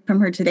learning from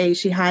her today,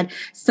 she had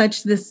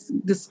such this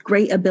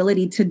great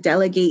ability to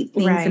delegate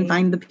things and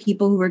find the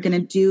people who are going to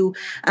do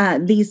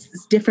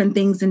these different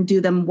things and do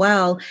them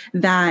well,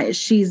 that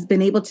she's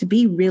been able to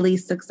be really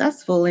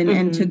successful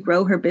and to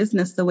grow her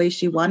business the way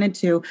she wanted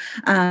to,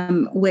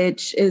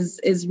 which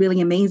is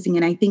really amazing.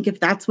 And I think if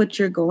that's what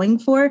you're going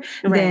for,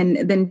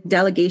 then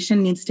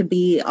delegation needs to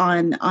be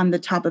on the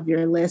top of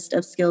your list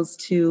of skills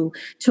to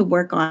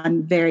work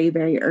on very,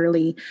 very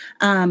early.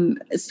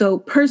 So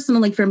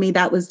personally for me,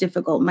 that was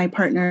difficult. My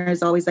partner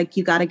is always like,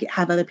 you got to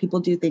have other people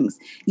do things.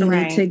 You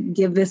need to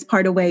give this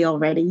part away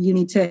already. You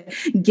need to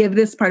give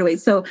this part away.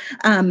 So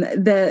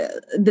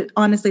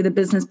honestly, the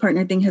business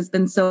partner thing has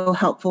been so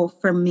helpful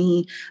for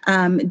me.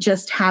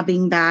 Just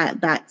having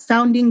that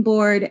sounding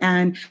board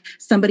and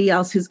somebody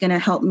else who's going to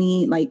help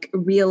me like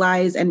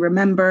realize and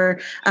remember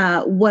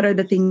what are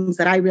the things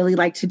that I really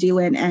like to do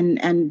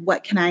and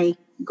what can I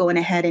going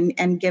ahead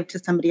and give to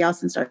somebody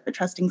else and start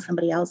trusting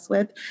somebody else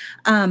with.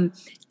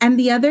 And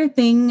the other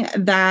thing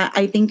that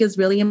I think is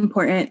really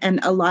important, and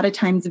a lot of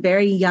times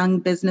very young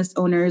business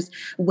owners,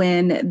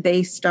 when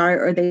they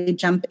start or they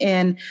jump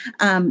in,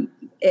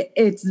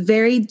 it's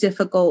very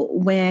difficult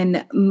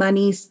when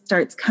money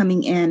starts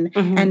coming in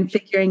and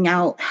figuring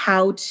out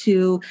how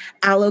to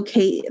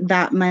allocate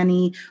that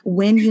money,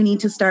 when you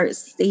need to start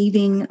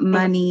saving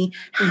money,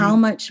 how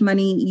much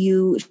money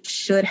you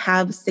should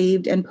have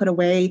saved and put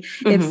away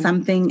if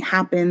something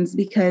happens,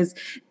 because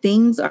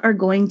things are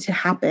going to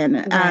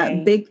happen.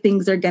 Big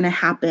things are going to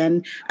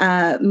happen.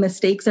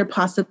 Mistakes are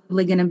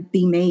possibly going to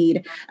be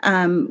made.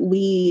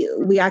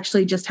 We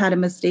actually just had a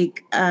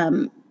mistake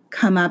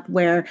come up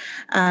where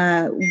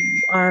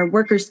our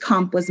workers'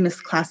 comp was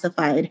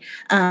misclassified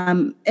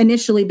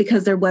initially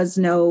because there was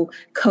no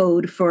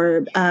code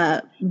for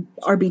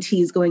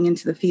RBTs going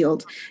into the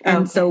field.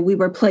 And so we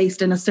were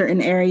placed in a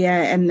certain area,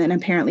 and then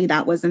apparently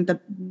that wasn't the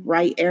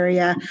right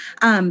area.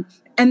 And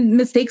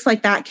mistakes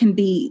like that can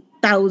be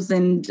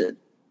thousands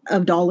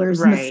of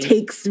dollars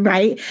mistakes,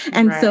 right?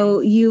 And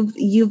so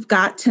you've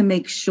got to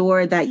make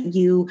sure that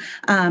you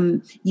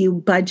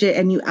budget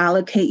and you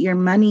allocate your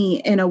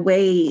money in a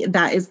way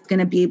that is going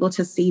to be able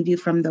to save you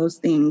from those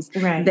things.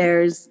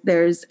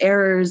 There's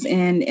errors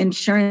in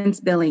insurance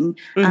billing,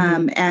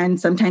 and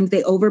sometimes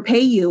they overpay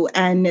you,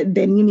 and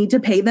then you need to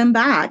pay them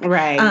back.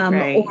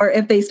 Or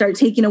if they start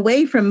taking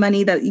away from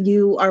money that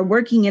you are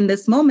working in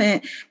this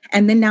moment,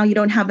 and then now you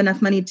don't have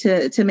enough money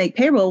to make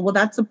payroll, well,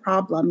 that's a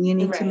problem. You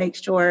need to make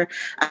sure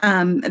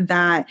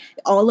that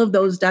all of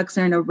those ducks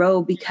are in a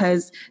row,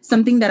 because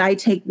something that I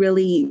take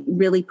really,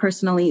 really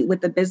personally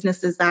with the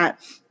business is that,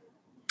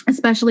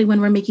 especially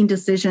when we're making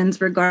decisions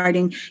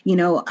regarding,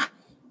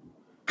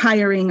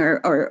 hiring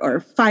or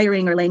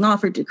firing or laying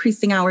off or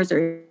decreasing hours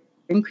or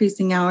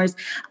increasing hours,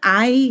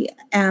 I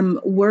am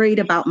worried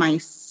about my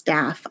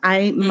staff.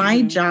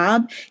 My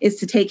job is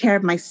to take care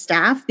of my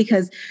staff,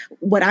 because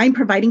what I'm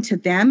providing to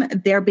them,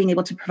 they're being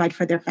able to provide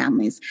for their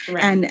families.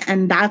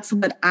 And that's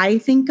what I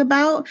think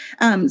about.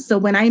 So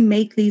when I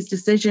make these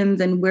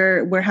decisions and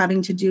we're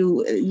having to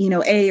do,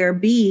 A or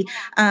B,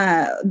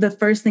 the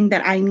first thing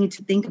that I need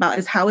to think about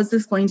is, how is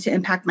this going to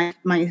impact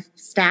my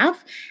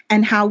staff,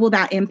 and how will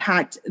that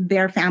impact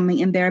their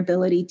family and their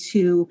ability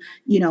to,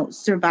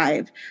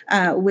 survive?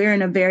 We're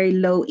in a very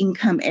low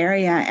income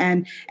area,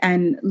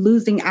 and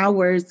losing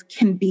hours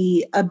can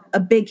be a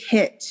big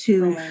hit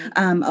to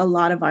a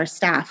lot of our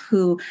staff,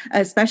 who,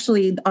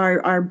 especially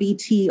our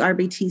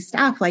RBT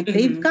staff, like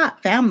they've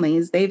got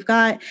families, they've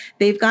got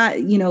big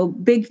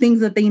things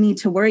that they need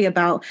to worry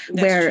about.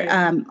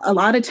 A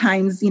lot of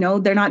times,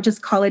 they're not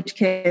just college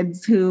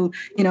kids who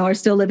are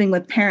still living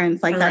with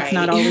parents. Like that's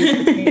not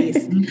always the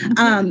case,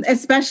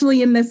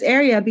 especially in this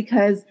area,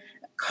 because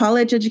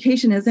college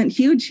education isn't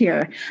huge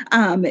here.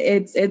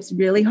 It's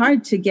really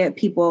hard to get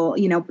people,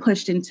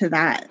 pushed into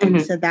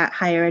that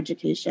higher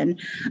education.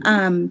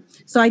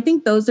 So I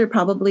think those are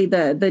probably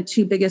the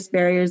two biggest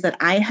barriers that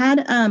I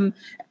had,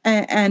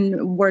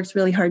 and worked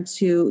really hard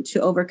to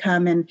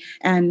overcome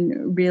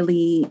and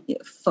really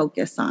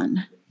focus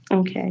on.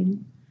 Okay.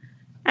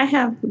 I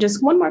have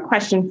just one more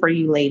question for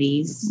you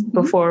ladies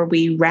before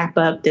we wrap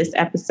up this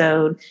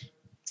episode.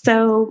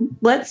 So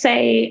let's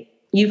say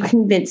you've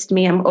convinced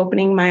me I'm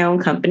opening my own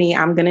company.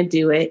 I'm going to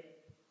do it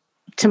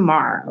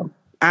tomorrow.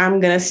 I'm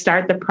going to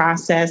start the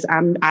process.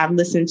 I've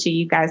listened to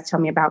you guys tell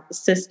me about the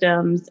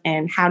systems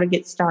and how to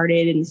get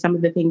started and some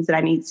of the things that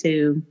I need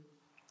to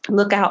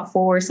look out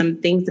for, some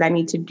things that I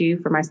need to do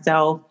for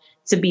myself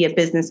to be a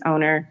business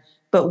owner.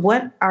 but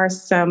what are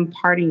some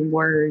parting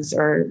words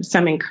or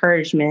some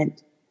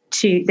encouragement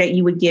that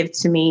you would give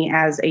to me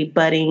as a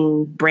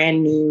budding,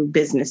 brand new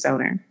business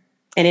owner?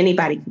 And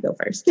anybody can go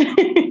first.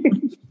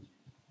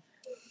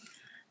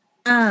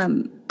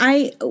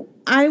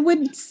 I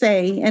would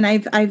say, and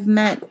I've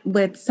met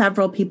with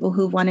several people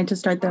who wanted to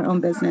start their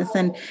own business,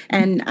 and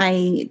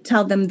I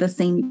tell them the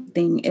same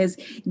thing: is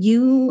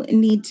you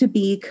need to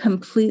be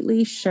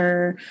completely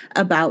sure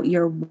about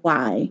your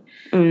why.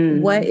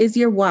 What is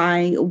your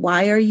why?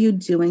 Why are you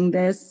doing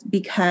this?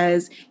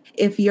 Because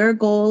if your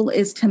goal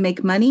is to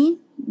make money,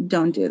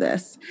 don't do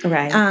this.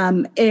 Right.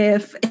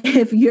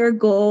 If your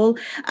goal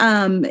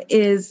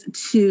is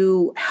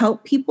to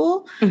help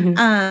people,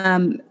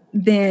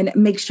 then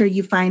make sure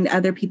you find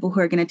other people who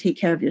are going to take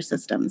care of your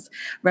systems,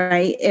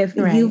 right?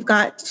 You've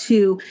got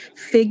to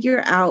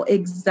figure out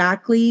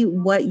exactly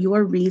what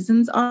your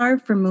reasons are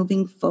for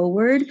moving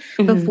forward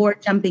before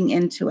jumping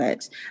into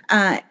it.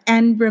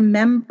 And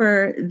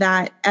remember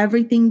that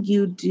everything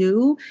you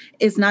do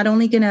is not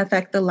only going to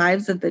affect the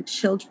lives of the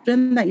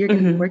children that you're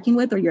going to be working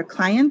with or your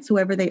clients,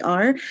 whoever they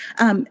are,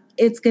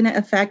 it's going to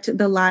affect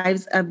the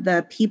lives of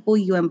the people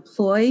you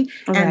employ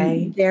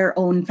and their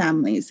own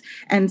families.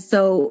 And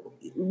so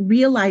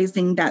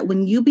realizing that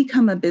when you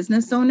become a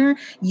business owner,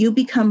 you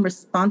become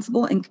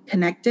responsible and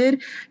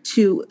connected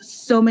to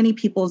so many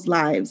people's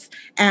lives.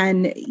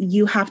 And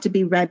you have to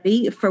be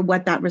ready for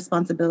what that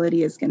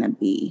responsibility is going to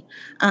be.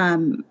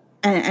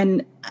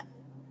 And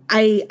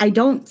I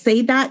don't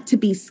say that to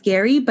be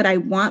scary, but I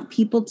want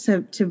people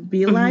to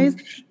realize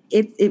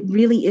it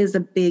really is a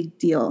big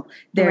deal.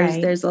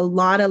 There's a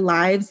lot of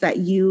lives that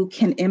you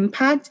can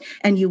impact,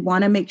 and you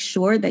want to make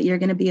sure that you're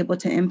going to be able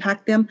to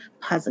impact them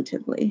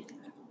positively.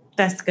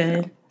 That's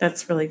good.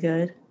 That's really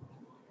good.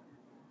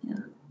 Yeah.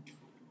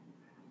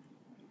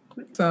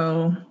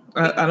 So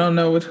I don't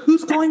know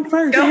who's going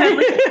first. Go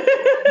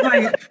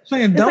ahead.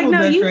 Playing double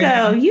no, you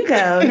go. You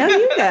go. No,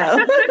 you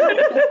go.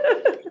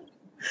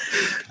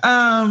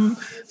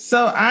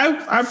 So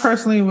I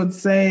personally would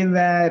say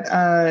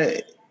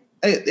that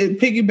it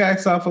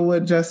piggybacks off of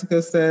what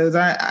Jessica says.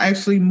 I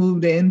actually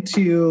moved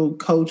into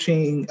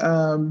coaching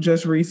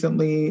just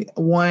recently.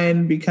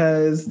 One,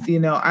 because,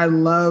 I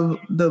love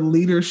the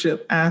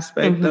leadership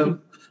aspect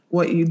of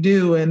what you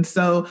do. And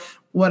so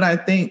what I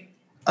think,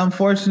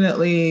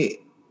 unfortunately,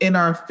 in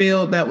our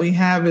field that we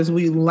have is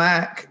we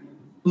lack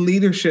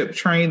leadership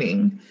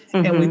training.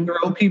 And we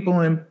throw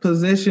people in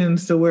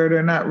positions to where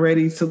they're not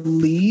ready to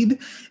lead.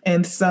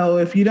 And so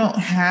if you don't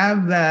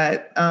have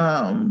that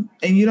and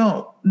you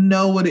don't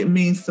know what it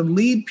means to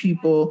lead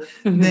people,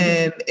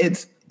 then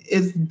it's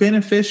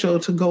beneficial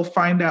to go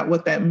find out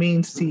what that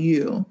means to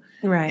you.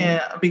 Right.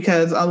 And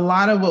because a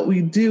lot of what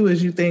we do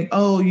is you think,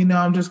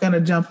 I'm just going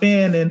to jump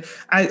in and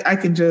I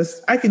can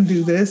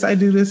do this. I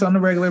do this on a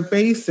regular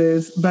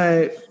basis,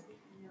 but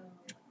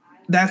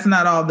that's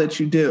not all that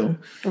you do.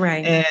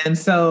 Right. And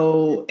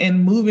so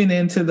in moving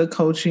into the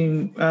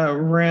coaching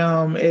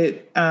realm,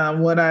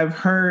 what I've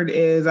heard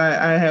is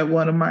I had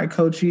one of my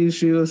coaches,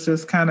 she was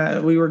just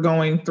we were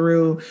going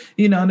through,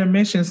 their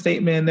mission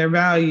statement, their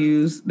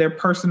values, their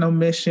personal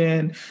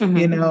mission,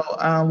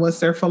 what's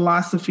their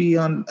philosophy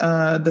on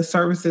the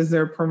services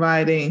they're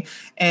providing.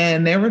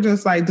 And they were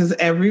just like, does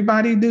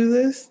everybody do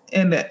this?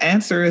 And the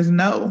answer is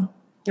no.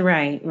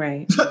 Right.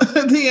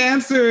 The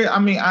answer,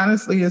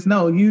 honestly, is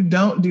no. You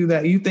don't do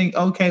that. You think,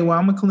 okay, well,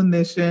 I'm a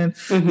clinician.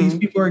 These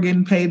people are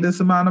getting paid this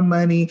amount of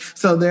money,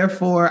 so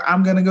therefore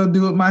I'm going to go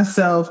do it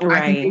myself.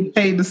 Right. I can get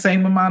paid the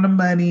same amount of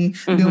money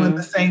doing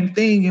the same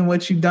thing. And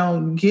what you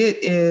don't get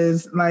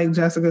is, like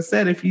Jessica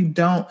said, if you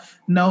don't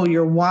know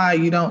your why,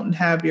 you don't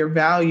have your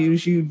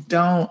values, you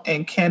don't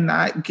and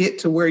cannot get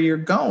to where you're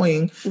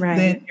going,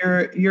 then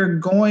you're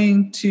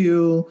going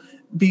to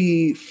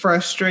be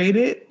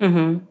frustrated.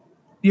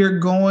 You're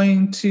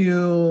going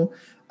to,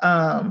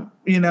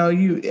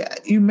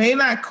 you may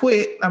not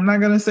quit. I'm not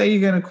going to say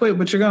you're going to quit,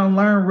 but you're going to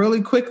learn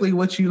really quickly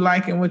what you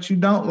like and what you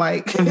don't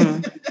like.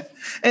 And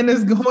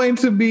it's going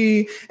to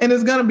be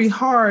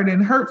hard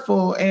and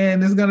hurtful,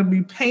 and it's going to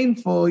be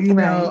painful,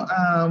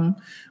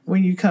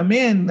 when you come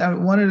in.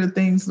 One of the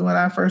things when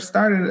I first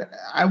started,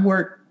 I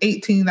worked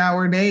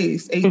 18-hour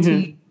days,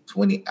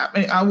 20.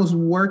 I was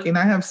working.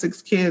 I have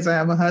 6 kids. I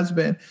have a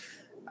husband.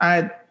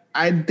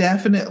 I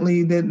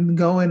definitely didn't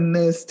go in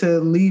this to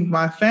leave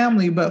my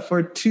family, but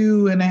for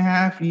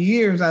 2.5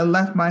 years, I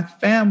left my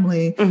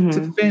family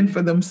to fend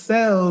for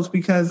themselves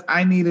because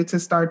I needed to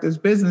start this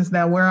business.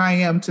 Now, where I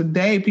am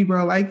today, people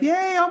are like,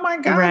 yay, oh my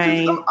God,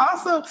 you're so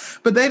awesome.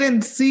 But they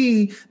didn't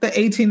see the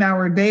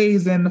 18-hour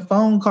days and the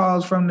phone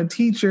calls from the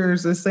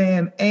teachers that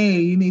saying, hey,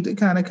 you need to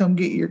kind of come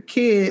get your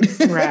kid,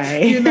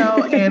 right?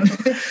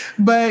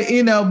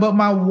 But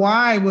my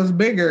why was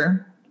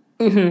bigger.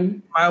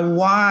 My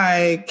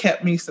why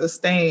kept me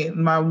sustained.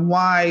 My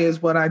why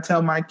is what I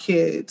tell my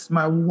kids.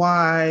 My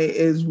why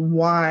is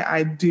why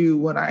I do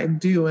what I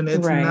do. And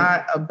it's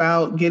not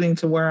about getting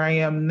to where I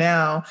am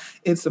now.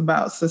 It's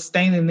about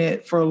sustaining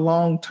it for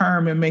long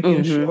term and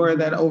making sure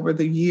that over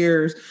the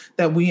years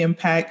that we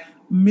impact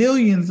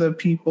millions of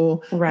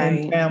people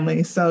Right. and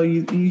families. So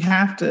you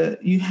have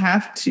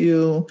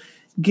to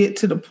get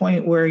to the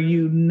point where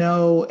you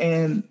know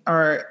and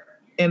are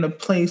in a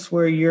place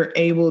where you're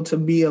able to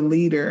be a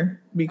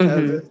leader,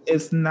 because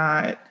it's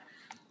not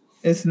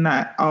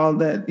all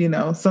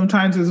that,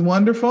 sometimes it's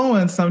wonderful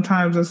and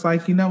sometimes it's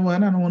like, you know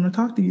what, I don't want to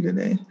talk to you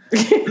today.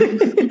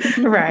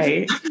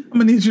 Right. I'm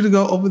gonna need you to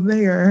go over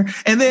there.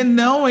 And then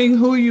knowing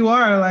who you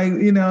are, like,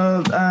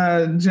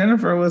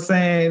 Jennifer was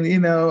saying,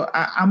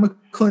 I'm a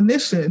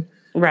clinician.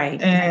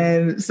 Right.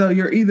 And so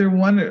you're either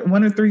one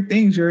or three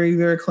things. You're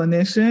either a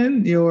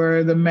clinician,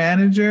 you're the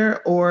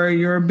manager, or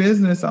you're a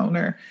business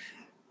owner.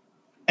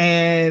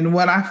 And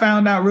what I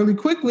found out really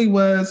quickly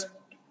was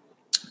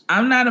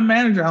I'm not a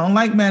manager. I don't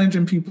like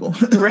managing people.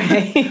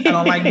 Right. I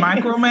don't like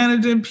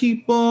micromanaging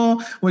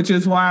people, which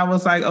is why I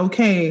was like,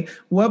 okay,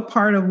 what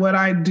part of what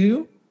I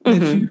do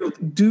that you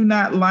do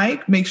not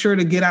like, make sure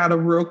to get out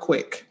of real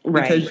quick,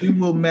 because you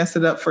will mess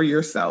it up for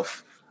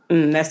yourself.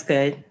 That's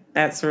good.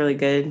 That's really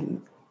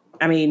good.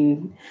 I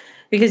mean,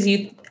 because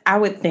I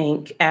would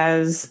think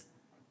as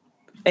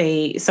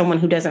someone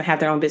who doesn't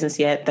have their own business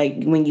yet,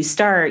 like when you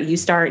start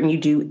and you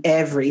do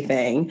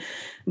everything,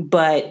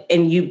 but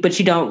you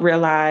don't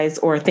realize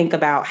or think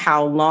about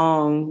how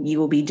long you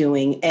will be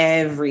doing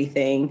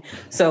everything.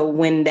 So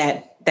when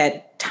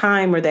that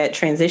time or that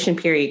transition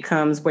period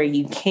comes where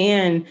you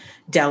can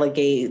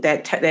delegate,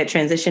 that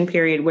transition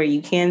period where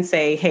you can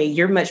say, hey,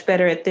 you're much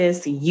better at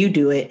this, you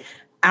do it.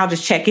 I'll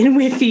just check in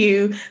with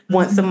you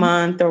once a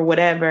month or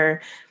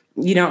whatever.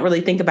 You don't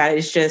really think about it.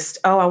 It's just,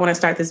 oh, I want to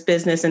start this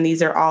business, and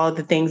these are all of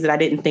the things that I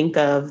didn't think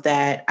of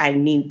that I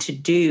need to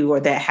do or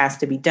that has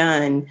to be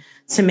done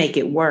to make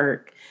it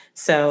work.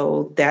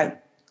 So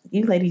that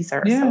you ladies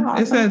are so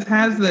awesome. It says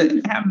have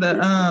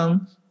the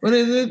what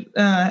is it?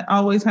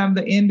 Always have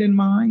the end in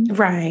mind.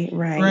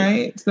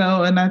 Right.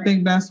 So, and I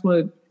think that's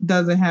what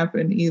doesn't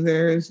happen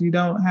either, is you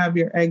don't have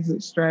your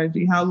exit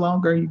strategy. How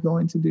long are you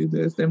going to do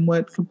this? And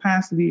what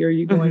capacity are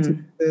you going to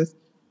do this?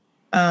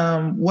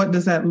 What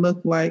does that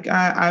look like?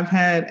 I've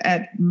had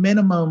at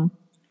minimum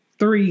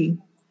 3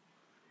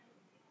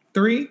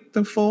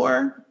 to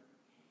 4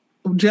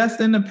 just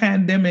in the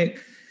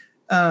pandemic.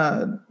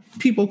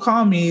 People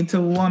call me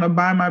to want to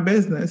buy my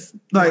business.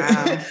 Like,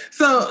 wow.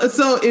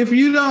 So if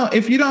you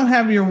don't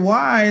have your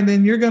why,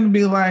 then you're going to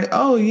be like,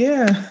 oh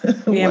yeah,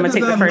 what does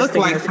that look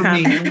like for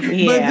me?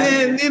 Yeah.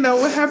 But then,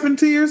 what happened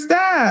to your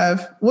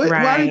staff?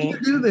 Why did you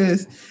do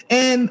this?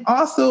 And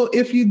also,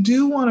 if you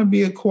do want to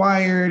be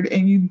acquired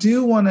and you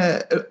do want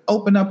to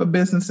open up a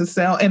business to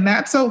sell, and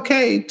that's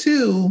okay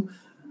too,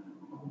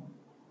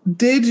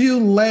 did you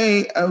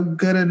lay a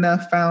good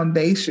enough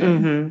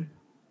foundation?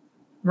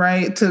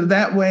 Right? So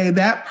that way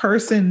that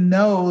person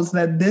knows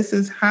that this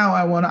is how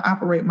I want to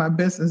operate my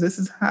business. This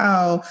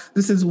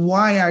is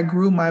why I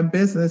grew my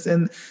business.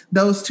 And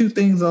those two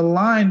things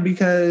align,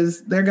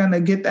 because they're going to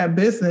get that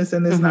business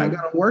and it's not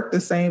going to work the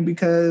same,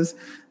 because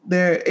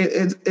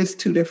it's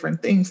two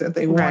different things that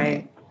they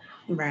want.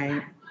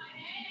 Right.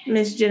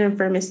 Miss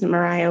Jennifer, Miss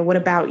Mariah, what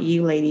about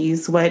you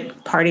ladies?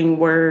 What parting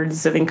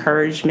words of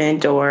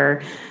encouragement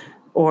or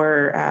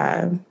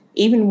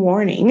even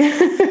warning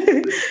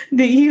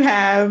that you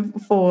have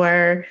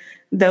for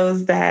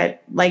those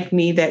that, like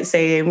me, that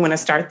say they want to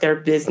start their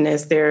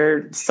business,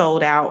 they're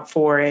sold out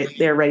for it,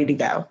 they're ready to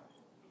go?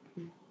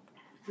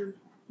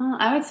 Well,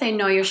 I would say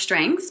know your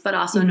strengths, but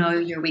also know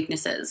your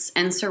weaknesses,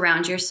 and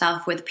surround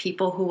yourself with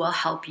people who will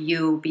help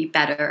you be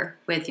better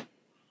with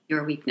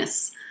your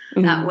weakness.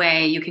 That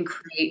way you can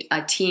create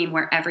a team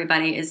where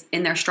everybody is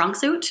in their strong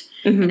suit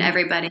and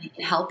everybody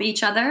can help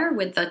each other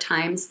with the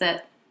times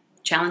that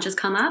challenges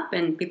come up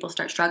and people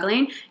start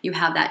struggling. You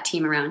have that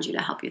team around you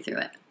to help you through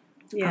it.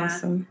 Yeah,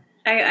 awesome.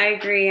 I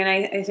agree. And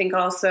I think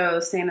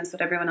also, same as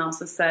what everyone else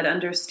has said,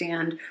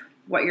 understand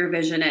what your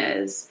vision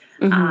is.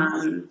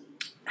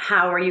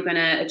 How are you going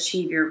to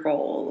achieve your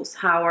goals?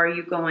 How are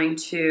you going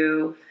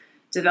to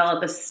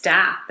develop a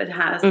staff that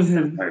has a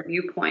similar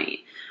viewpoint?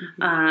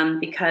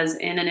 Because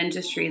in an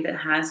industry that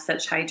has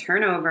such high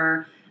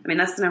turnover, I mean,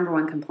 that's the number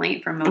one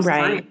complaint from most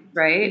clients,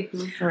 right?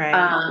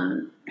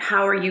 Right.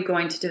 How are you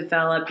going to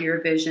develop your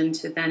vision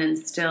to then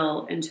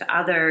instill into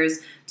others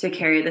to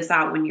carry this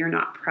out when you're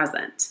not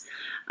present?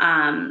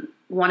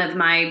 One of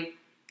my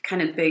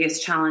kind of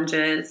biggest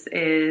challenges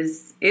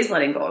is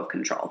letting go of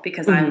control,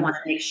 because I want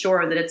to make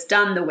sure that it's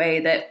done the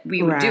way that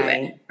we would do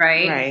it,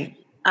 right?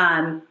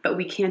 But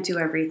we can't do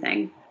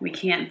everything. We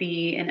can't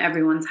be in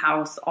everyone's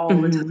house all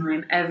the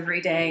time,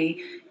 every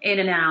day, in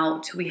and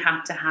out. We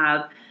have to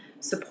have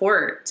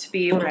support to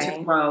be able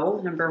to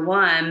grow, number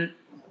one,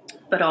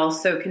 but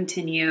also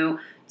continue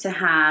to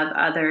have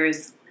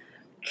others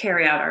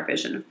carry out our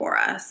vision for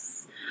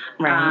us.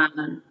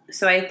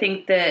 So I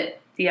think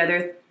that the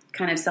other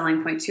kind of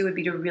selling point too would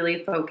be to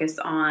really focus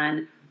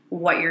on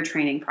what your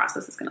training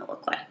process is going to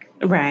look like.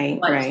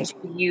 What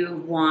do you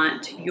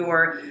want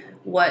your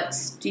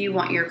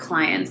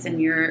clients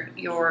and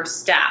your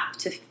staff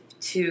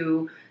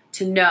to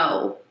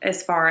know,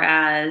 as far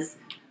as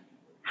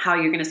how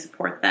you're going to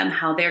support them,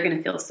 how they're going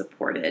to feel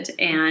supported,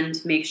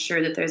 and make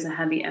sure that there's a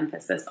heavy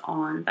emphasis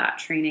on that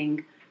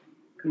training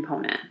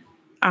component.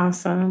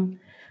 Awesome.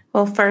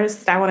 Well,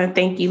 first, I want to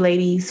thank you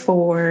ladies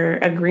for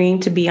agreeing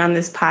to be on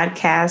this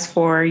podcast,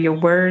 for your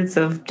words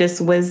of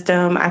just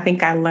wisdom. I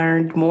think I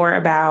learned more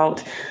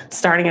about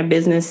starting a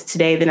business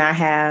today than I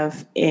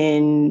have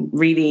in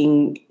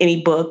reading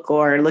any book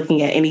or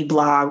looking at any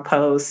blog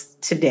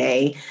post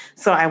today.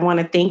 So I want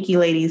to thank you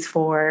ladies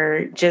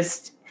for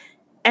just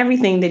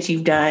everything that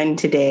you've done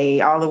today,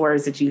 all the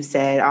words that you've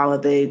said, all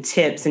of the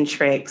tips and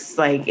tricks.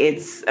 Like,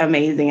 it's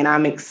amazing. And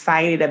I'm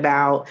excited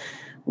about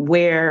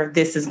where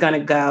this is going to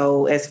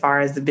go as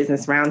far as the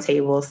Business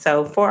Roundtable.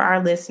 So for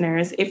our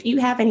listeners, if you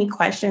have any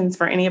questions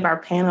for any of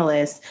our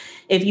panelists,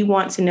 if you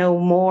want to know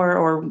more,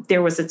 or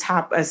there was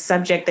a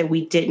subject that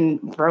we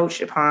didn't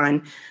broach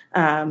upon,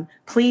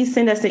 please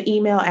send us an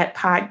email at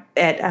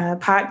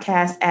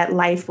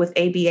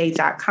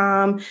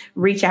podcast@lifewithaba.com.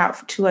 Reach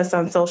out to us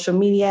on social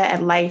media at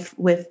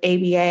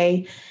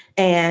lifewithaba.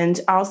 And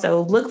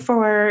also look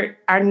for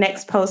our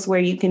next post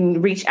where you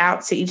can reach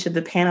out to each of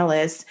the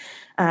panelists.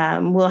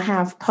 We'll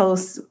have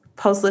post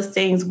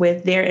listings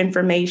with their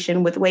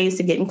information, with ways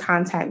to get in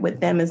contact with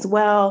them as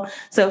well.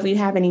 So if you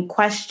have any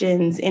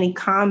questions, any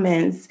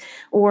comments,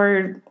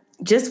 or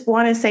just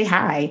want to say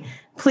hi,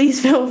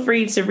 please feel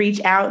free to reach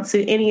out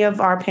to any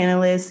of our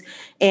panelists,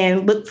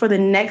 and look for the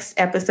next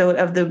episode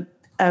of the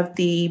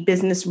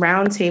Business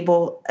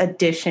Roundtable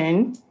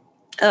edition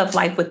of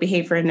Life with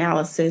Behavior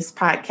Analysis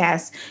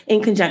podcast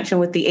in conjunction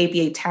with the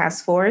ABA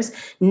Task Force.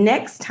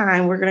 Next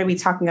time, we're going to be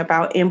talking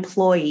about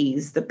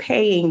employees, the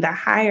paying, the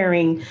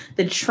hiring,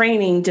 the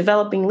training,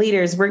 developing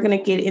leaders. We're going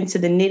to get into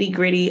the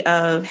nitty-gritty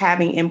of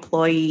having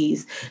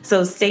employees.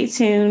 So stay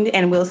tuned,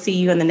 and we'll see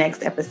you in the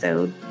next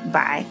episode.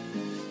 Bye.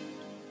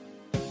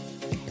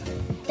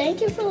 Thank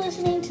you for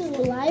listening to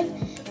the Life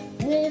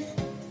with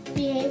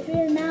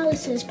Behavior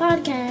Analysis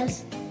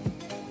podcast.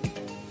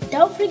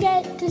 Don't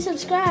forget to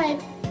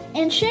subscribe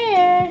and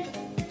share.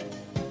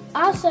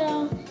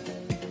 Also,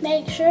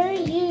 make sure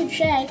you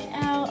check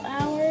out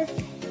our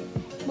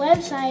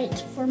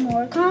website for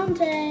more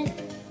content.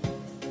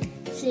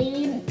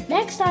 See you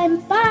next time.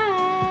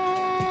 Bye.